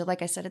fibromyalgia.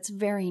 Like I said, it's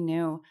very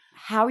new.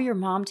 How your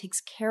mom takes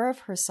care of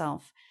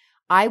herself,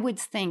 I would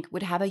think,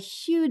 would have a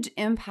huge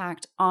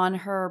impact on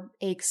her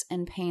aches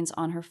and pains,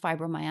 on her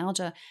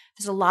fibromyalgia.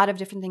 There's a lot of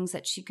different things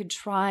that she could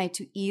try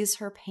to ease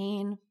her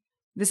pain.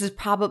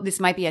 This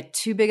might be a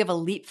too big of a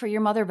leap for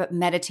your mother, but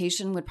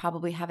meditation would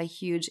probably have a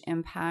huge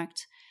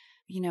impact.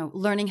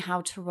 Learning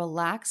how to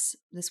relax.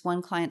 This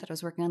one client that I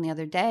was working on the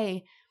other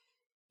day,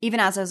 even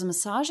as I was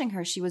massaging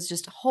her, she was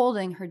just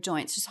holding her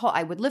joints.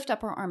 I would lift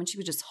up her arm and she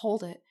would just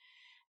hold it.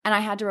 And I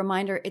had to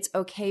remind her, it's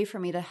okay for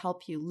me to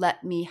help you.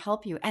 Let me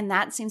help you. And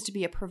that seems to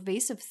be a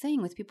pervasive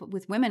thing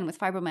with women with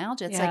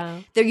fibromyalgia. It's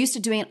like they're used to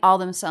doing it all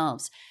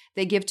themselves.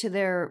 They give to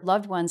their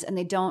loved ones and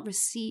they don't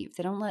receive.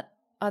 They don't let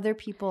other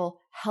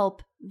people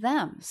help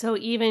them. So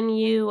even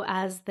you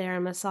as their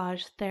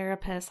massage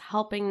therapist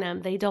helping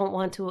them, they don't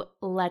want to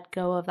let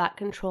go of that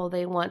control.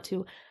 They want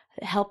to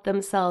help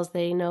themselves.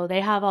 They know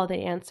they have all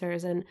the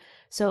answers, and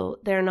so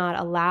they're not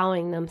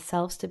allowing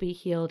themselves to be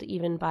healed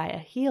even by a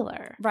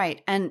healer.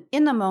 Right. And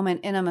in the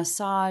moment, in a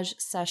massage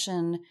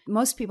session,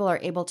 most people are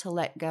able to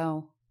let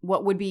go.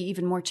 What would be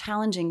even more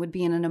challenging would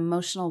be in an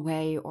emotional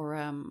way or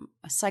a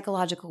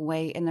psychological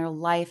way in their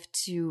life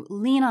to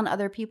lean on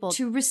other people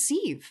to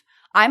receive.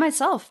 I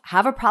myself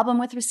have a problem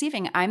with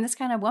receiving. I'm this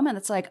kind of woman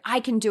that's like, I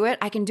can do it.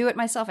 I can do it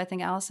myself. I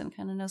think Allison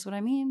kind of knows what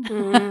I mean.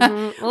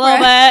 Mm-hmm. A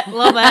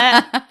little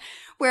bit.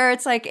 Where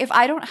it's like, if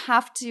I don't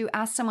have to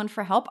ask someone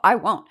for help, I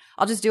won't.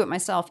 I'll just do it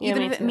myself,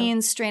 even if it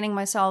means straining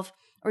myself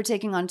or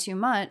taking on too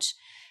much.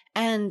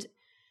 And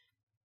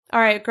all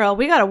right, girl,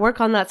 we got to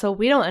work on that so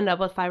we don't end up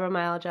with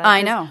fibromyalgia.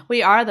 I know.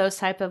 We are those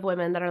type of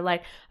women that are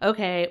like,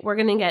 okay, we're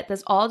going to get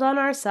this all done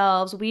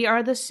ourselves. We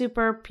are the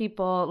super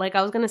people. Like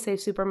I was going to say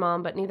super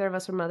mom, but neither of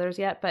us are mothers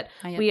yet. But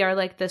we are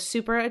like the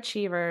super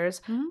achievers.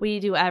 Mm-hmm. We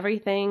do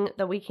everything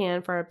that we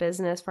can for our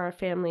business, for our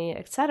family,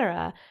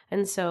 etc.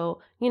 And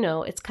so,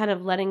 it's kind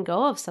of letting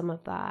go of some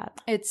of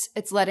that. It's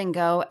letting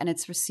go, and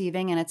it's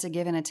receiving, and it's a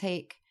give and a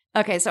take.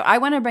 Okay, so I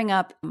want to bring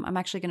up, I'm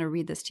actually going to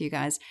read this to you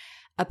guys,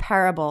 a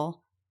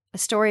parable. A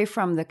story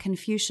from the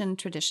Confucian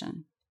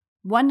tradition.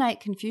 One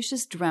night,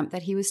 Confucius dreamt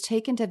that he was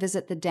taken to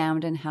visit the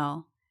damned in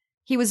hell.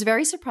 He was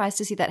very surprised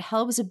to see that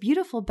hell was a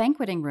beautiful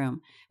banqueting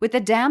room, with the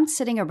damned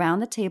sitting around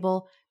the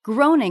table,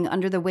 groaning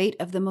under the weight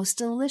of the most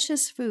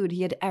delicious food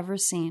he had ever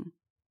seen.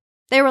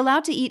 They were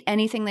allowed to eat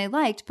anything they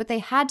liked, but they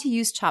had to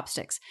use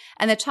chopsticks,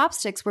 and the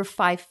chopsticks were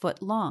 5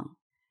 foot long.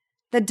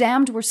 The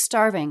damned were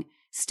starving,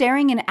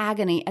 staring in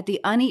agony at the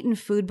uneaten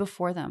food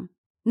before them,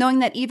 knowing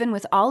that even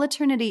with all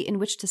eternity in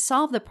which to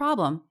solve the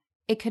problem,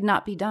 it could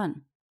not be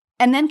done.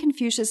 And then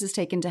Confucius is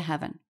taken to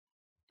heaven.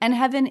 And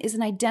heaven is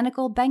an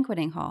identical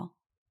banqueting hall,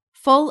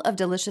 full of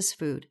delicious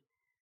food.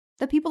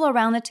 The people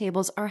around the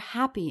tables are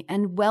happy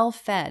and well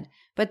fed,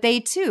 but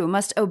they too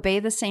must obey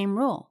the same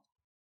rule.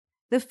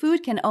 The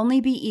food can only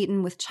be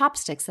eaten with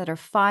chopsticks that are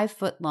 5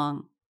 foot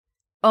long.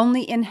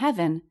 Only in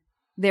heaven,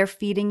 they're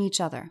feeding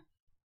each other.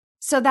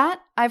 So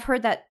that, I've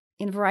heard that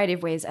in a variety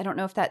of ways. I don't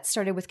know if that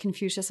started with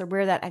Confucius or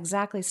where that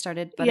exactly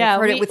started, but I've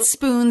heard it with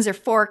spoons or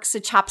forks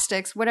or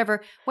chopsticks,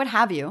 whatever, what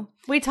have you.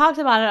 We talked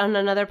about it on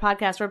another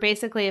podcast where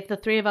basically if the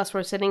three of us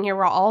were sitting here,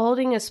 we're all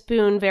holding a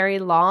spoon very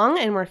long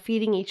and we're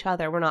feeding each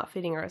other. We're not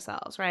feeding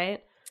ourselves,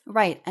 right?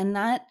 Right. And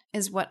that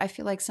is what I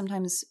feel like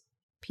sometimes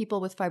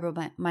people with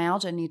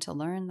fibromyalgia need to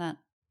learn, that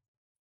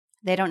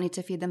they don't need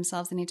to feed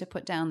themselves. They need to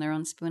put down their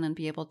own spoon and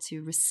be able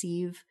to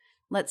receive,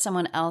 let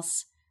someone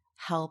else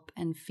help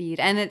and feed.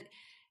 And it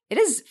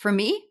is, for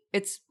me,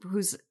 it's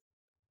who's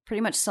pretty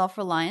much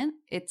self-reliant.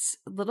 It's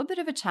a little bit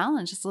of a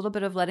challenge. It's a little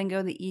bit of letting go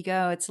of the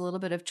ego. It's a little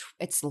bit of,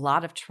 it's a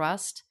lot of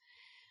trust,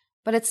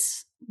 but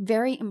it's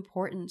very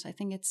important. I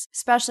think it's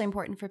especially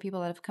important for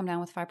people that have come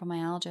down with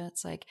fibromyalgia.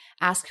 It's like,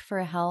 ask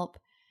for help,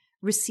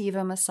 receive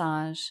a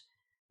massage,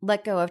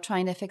 let go of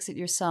trying to fix it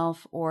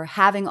yourself or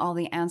having all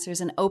the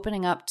answers, and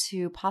opening up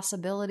to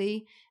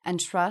possibility and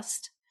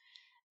trust.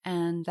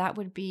 And that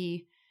would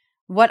be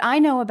what I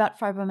know about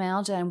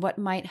fibromyalgia and what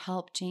might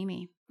help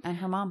Jamie and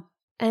her mom.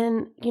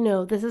 And,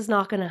 this is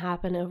not going to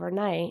happen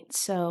overnight.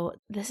 So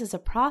this is a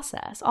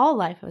process. All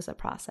life is a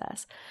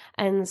process.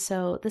 And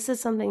so this is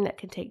something that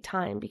can take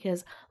time,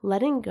 because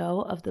letting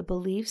go of the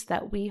beliefs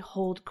that we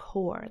hold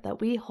core,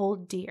 that we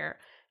hold dear,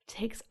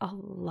 takes a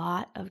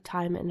lot of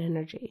time and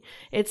energy.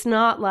 It's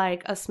not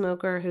like a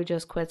smoker who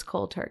just quits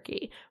cold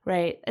turkey,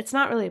 right? It's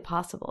not really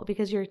possible,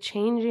 because you're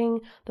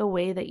changing the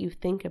way that you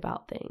think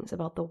about things,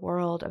 about the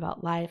world,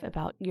 about life,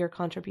 about your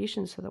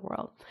contributions to the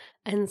world.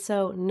 And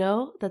so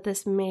know that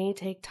this may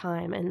take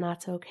time, and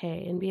that's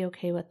okay, and be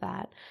okay with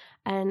that.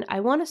 And I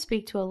want to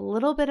speak to a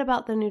little bit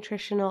about the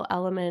nutritional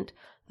element,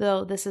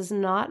 though this is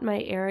not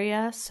my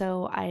area,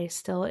 so I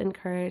still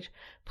encourage,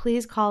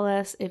 please call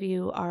us if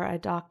you are a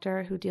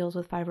doctor who deals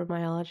with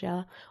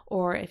fibromyalgia,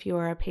 or if you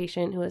are a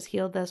patient who has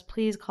healed this,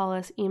 please call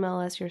us, email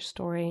us your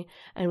story,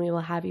 and we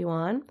will have you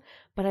on.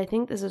 But I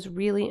think this is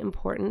really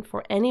important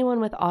for anyone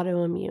with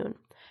autoimmune.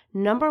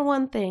 Number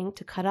one thing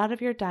to cut out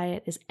of your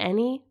diet is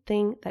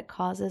anything that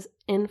causes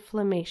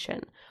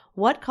inflammation.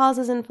 What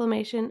causes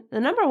inflammation?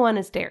 The number one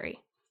is dairy.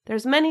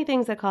 There's many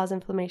things that cause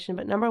inflammation,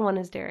 but number one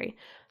is dairy.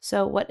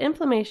 So what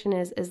inflammation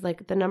is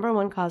like the number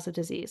one cause of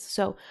disease.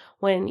 So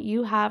when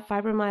you have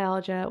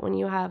fibromyalgia, when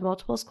you have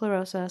multiple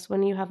sclerosis,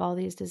 when you have all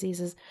these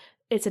diseases,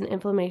 it's an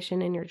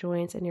inflammation in your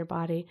joints and your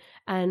body.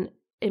 And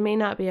it may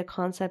not be a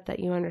concept that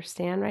you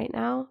understand right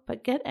now,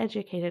 but get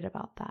educated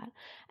about that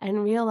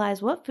and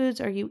realize, what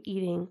foods are you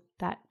eating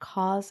that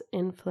cause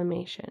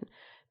inflammation?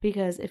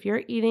 Because if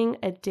you're eating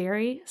a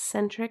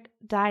dairy-centric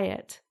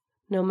diet,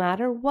 no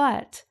matter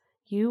what,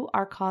 you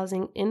are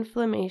causing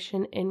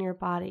inflammation in your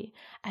body.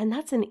 And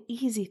that's an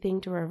easy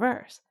thing to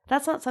reverse.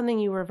 That's not something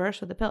you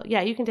reverse with a pill. Yeah,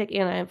 you can take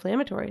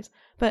anti-inflammatories,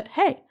 but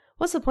hey,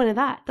 what's the point of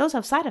that? Those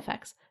have side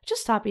effects.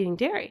 Just stop eating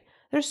dairy.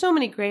 There's so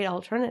many great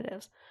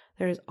alternatives.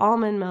 There's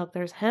almond milk,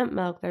 there's hemp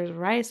milk, there's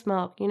rice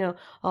milk,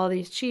 all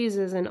these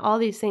cheeses and all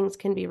these things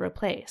can be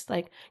replaced.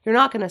 Like, you're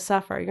not going to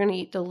suffer. You're going to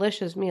eat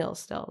delicious meals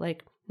still.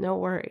 Like, no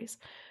worries.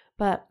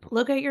 But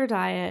look at your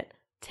diet.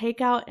 Take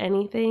out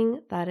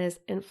anything that is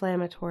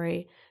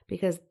inflammatory,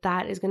 because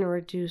that is going to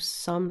reduce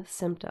some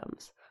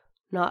symptoms.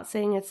 Not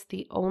saying it's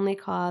the only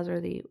cause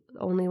or the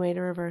only way to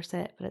reverse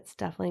it, but it's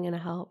definitely going to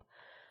help.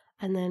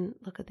 And then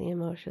look at the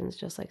emotions,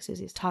 just like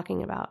Susie's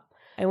talking about.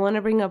 I want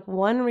to bring up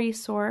one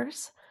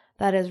resource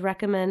that is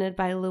recommended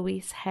by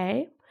Louise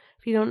Hay.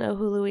 If you don't know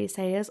who Louise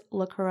Hay is,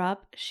 look her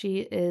up. She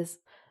is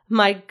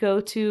my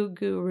go-to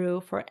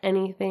guru for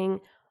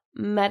anything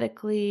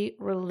medically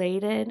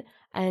related,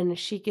 and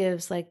she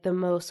gives like the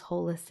most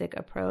holistic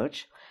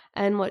approach.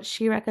 And what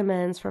she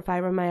recommends for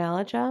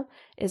fibromyalgia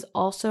is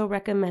also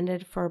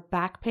recommended for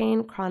back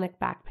pain, chronic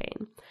back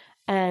pain.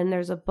 And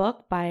there's a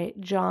book by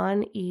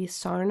John E.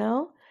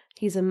 Sarno.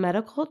 He's a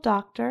medical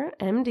doctor,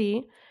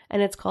 MD,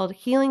 and it's called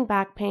Healing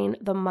Back Pain,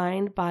 The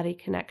Mind-Body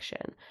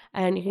Connection.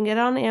 And you can get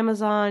it on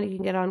Amazon, you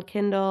can get it on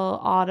Kindle,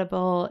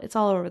 Audible, it's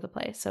all over the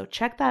place. So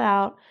check that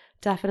out,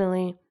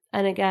 definitely.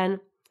 And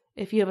again,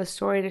 if you have a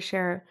story to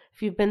share,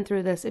 if you've been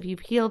through this, if you've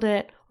healed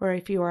it, or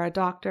if you are a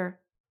doctor,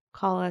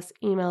 call us,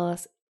 email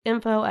us,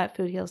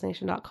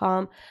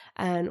 info@foodhealsnation.com,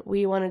 and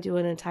we want to do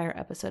an entire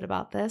episode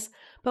about this.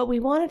 But we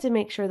wanted to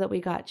make sure that we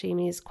got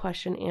Jamie's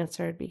question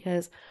answered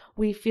because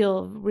we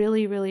feel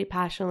really, really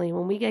passionately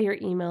when we get your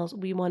emails,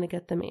 we want to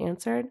get them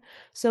answered.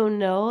 So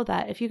know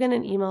that if you get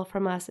an email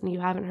from us and you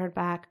haven't heard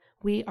back,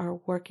 we are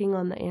working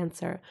on the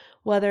answer.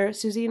 Whether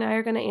Susie and I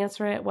are going to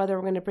answer it, whether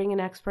we're going to bring an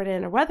expert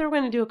in, or whether we're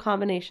going to do a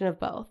combination of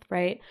both,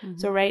 right? Mm-hmm.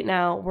 So right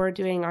now, we're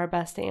doing our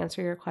best to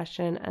answer your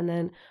question, and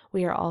then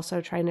we are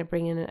also trying to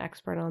bring in an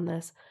expert on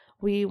this.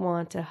 We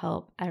want to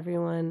help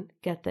everyone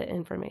get the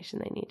information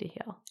they need to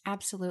heal.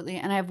 Absolutely.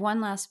 And I have one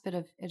last bit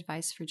of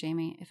advice for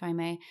Jamie, if I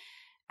may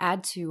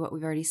add to what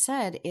we've already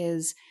said,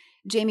 is,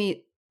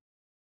 Jamie,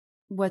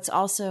 what's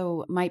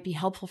also might be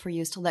helpful for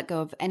you is to let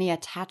go of any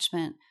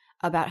attachment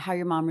about how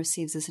your mom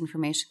receives this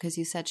information, because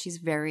you said she's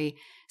very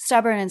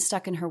stubborn and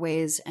stuck in her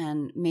ways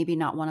and maybe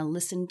not want to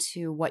listen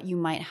to what you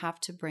might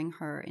have to bring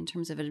her in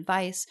terms of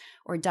advice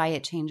or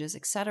diet changes,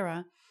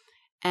 etc.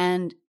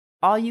 And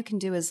all you can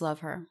do is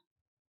love her.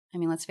 I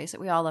mean, let's face it,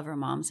 we all love our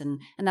moms, and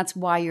that's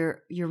why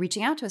you're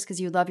reaching out to us,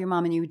 because you love your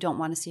mom and you don't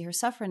want to see her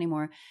suffer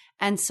anymore.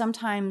 And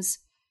sometimes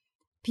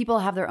people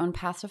have their own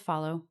path to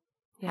follow,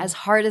 as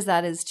hard as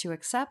that is to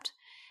accept.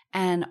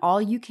 And all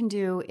you can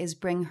do is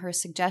bring her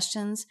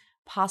suggestions,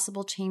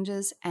 possible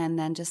changes, and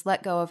then just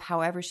let go of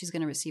however she's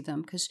going to receive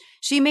them, because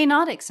she may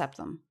not accept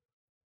them,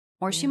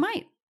 or she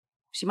might.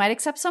 She might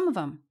accept some of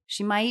them.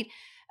 She might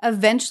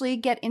eventually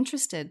get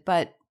interested,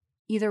 but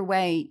either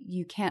way,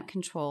 you can't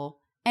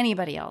control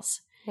anybody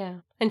else. Yeah.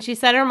 And she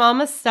said her mom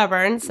was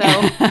stubborn, so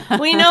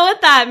we know what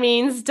that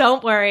means.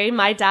 Don't worry.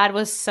 My dad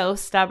was so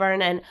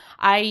stubborn, and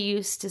I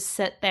used to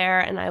sit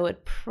there and I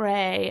would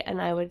pray and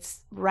I would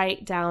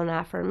write down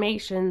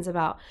affirmations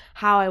about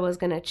how I was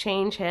going to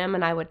change him,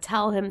 and I would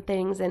tell him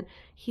things, and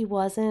he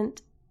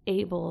wasn't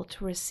able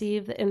to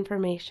receive the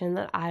information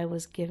that I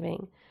was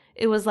giving.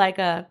 It was like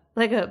a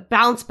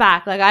bounce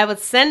back. Like I would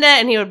send it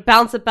and he would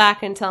bounce it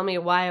back and tell me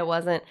why it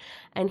wasn't.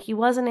 And he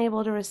wasn't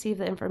able to receive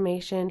the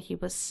information. He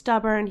was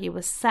stubborn. He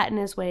was set in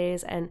his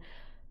ways. And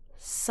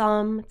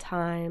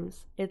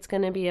sometimes it's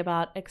going to be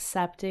about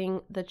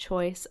accepting the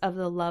choice of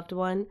the loved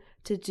one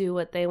to do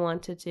what they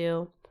want to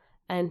do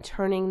and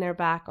turning their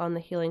back on the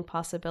healing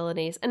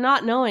possibilities and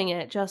not knowing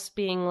it, just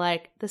being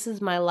like, this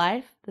is my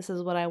life. This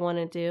is what I want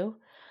to do.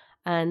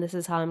 And this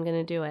is how I'm going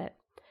to do it.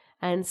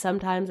 And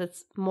sometimes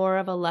it's more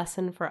of a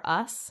lesson for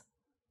us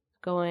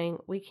going,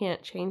 we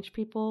can't change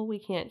people. We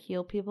can't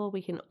heal people.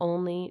 We can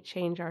only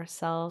change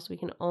ourselves. We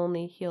can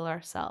only heal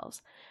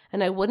ourselves.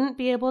 And I wouldn't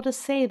be able to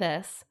say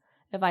this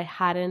if I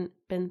hadn't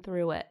been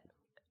through it.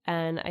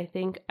 And I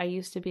think I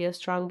used to be a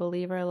strong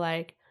believer,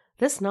 like,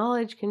 this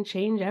knowledge can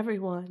change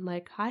everyone.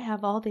 Like, I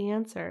have all the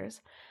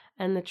answers.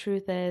 And the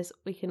truth is,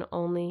 we can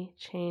only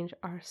change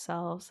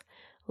ourselves.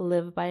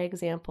 Live by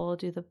example,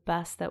 do the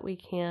best that we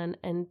can,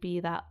 and be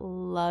that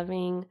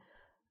loving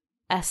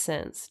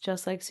essence.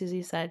 Just like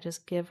Susie said,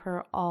 just give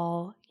her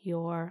all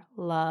your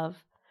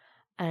love.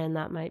 And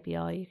that might be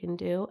all you can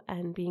do,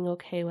 and being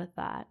okay with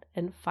that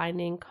and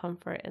finding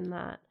comfort in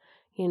that.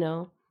 You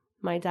know,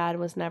 my dad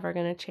was never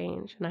going to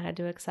change, and I had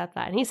to accept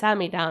that. And he sat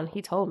me down.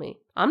 He told me,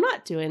 I'm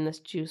not doing this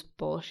juice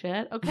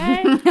bullshit,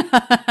 okay?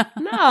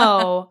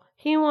 No.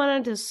 He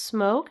wanted to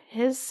smoke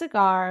his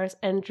cigars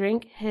and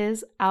drink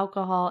his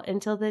alcohol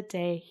until the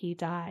day he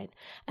died.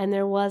 And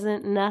there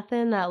wasn't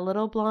nothing that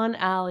little blonde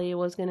Allie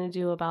was going to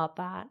do about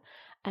that.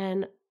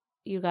 And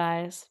you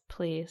guys,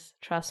 please,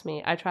 trust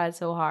me. I tried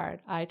so hard.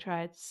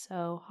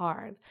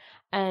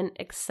 And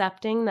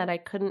accepting that I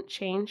couldn't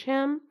change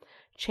him,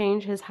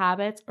 change his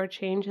habits, or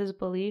change his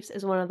beliefs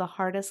is one of the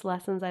hardest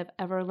lessons I've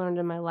ever learned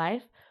in my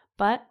life.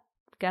 But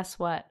guess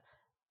what?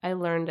 I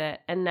learned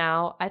it. And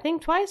now I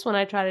think twice when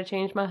I try to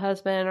change my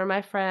husband or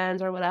my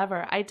friends or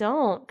whatever. I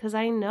don't, because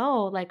I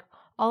know, like,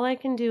 all I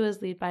can do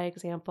is lead by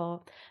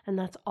example, and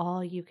that's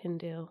all you can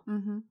do.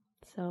 Mm-hmm.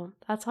 So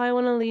that's how I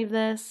want to leave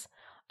this.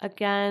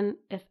 Again,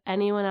 if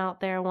anyone out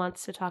there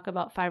wants to talk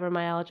about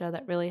fibromyalgia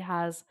that really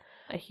has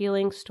a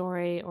healing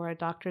story or a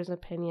doctor's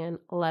opinion,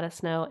 let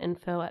us know.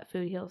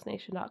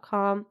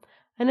 info@foodhealsnation.com.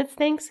 And it's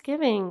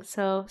Thanksgiving.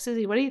 So,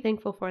 Susie, what are you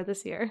thankful for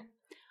this year?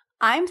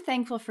 I'm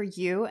thankful for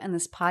you and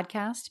this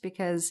podcast,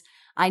 because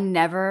I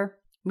never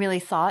really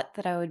thought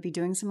that I would be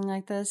doing something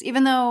like this.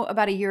 Even though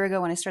about a year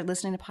ago when I started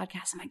listening to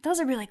podcasts, I'm like, those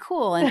are really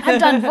cool. And I've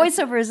done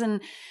voiceovers,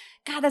 and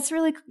God, that's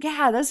really,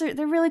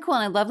 they're really cool.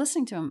 And I love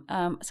listening to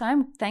them. So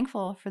I'm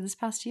thankful for this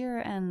past year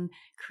and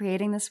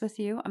creating this with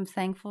you. I'm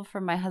thankful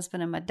for my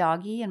husband and my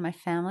doggy and my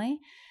family,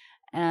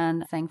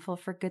 and thankful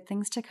for good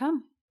things to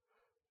come.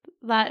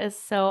 That is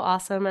so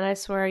awesome. And I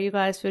swear, you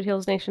guys, Food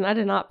Heals Nation, I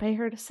did not pay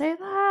her to say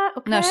that.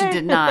 Okay? No, she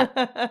did not.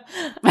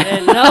 I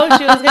didn't know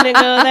she was going to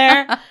go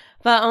there.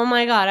 But oh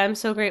my God, I'm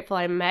so grateful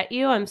I met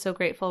you. I'm so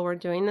grateful we're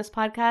doing this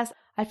podcast.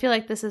 I feel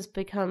like this has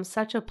become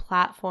such a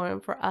platform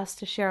for us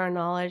to share our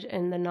knowledge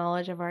and the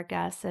knowledge of our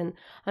guests. And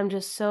I'm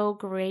just so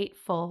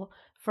grateful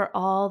for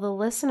all the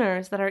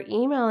listeners that are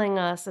emailing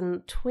us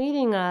and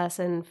tweeting us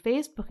and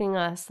Facebooking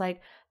us.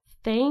 Like,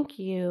 thank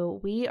you.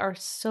 We are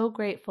so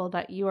grateful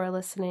that you are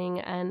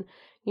listening, and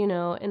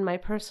in my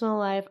personal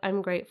life,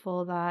 I'm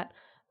grateful that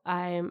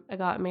I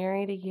got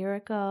married a year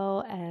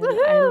ago, and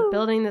I'm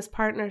building this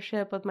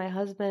partnership with my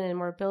husband, and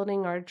we're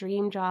building our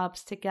dream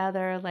jobs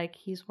together. Like,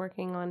 he's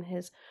working on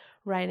his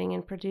writing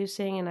and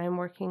producing, and I'm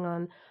working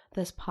on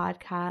this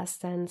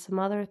podcast and some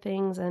other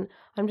things. And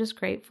I'm just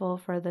grateful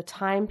for the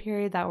time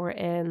period that we're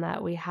in,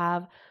 that we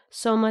have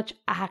so much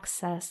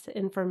access to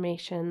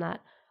information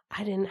that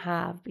I didn't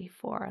have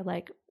before.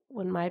 Like,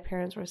 when my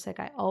parents were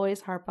sick, I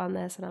always harp on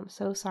this, and I'm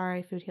so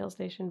sorry, Food Heals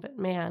Nation, but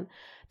man,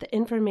 the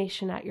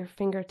information at your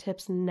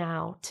fingertips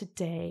now,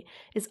 today,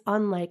 is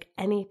unlike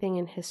anything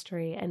in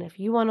history. And if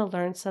you want to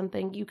learn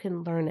something, you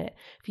can learn it.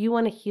 If you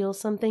want to heal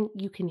something,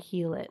 you can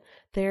heal it.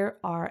 There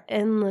are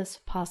endless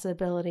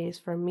possibilities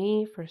for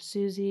me, for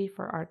Susie,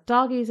 for our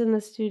doggies in the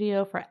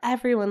studio, for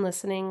everyone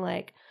listening.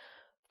 Like,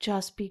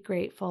 just be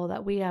grateful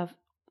that we have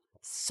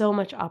so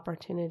much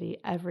opportunity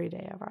every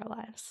day of our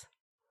lives.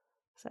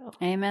 So,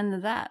 amen to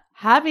that.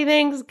 Happy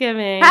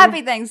Thanksgiving.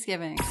 Happy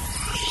Thanksgiving.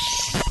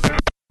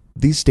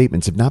 These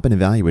statements have not been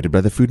evaluated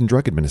by the Food and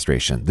Drug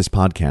Administration. This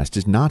podcast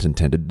is not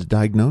intended to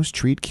diagnose,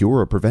 treat, cure,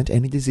 or prevent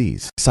any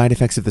disease. Side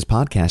effects of this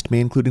podcast may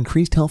include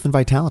increased health and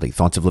vitality,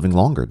 thoughts of living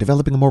longer,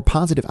 developing a more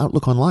positive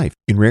outlook on life.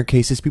 In rare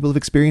cases, people have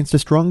experienced a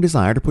strong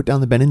desire to put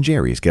down the Ben &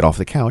 Jerry's, get off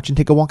the couch, and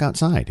take a walk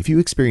outside. If you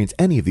experience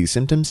any of these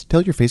symptoms,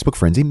 tell your Facebook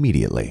friends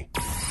immediately.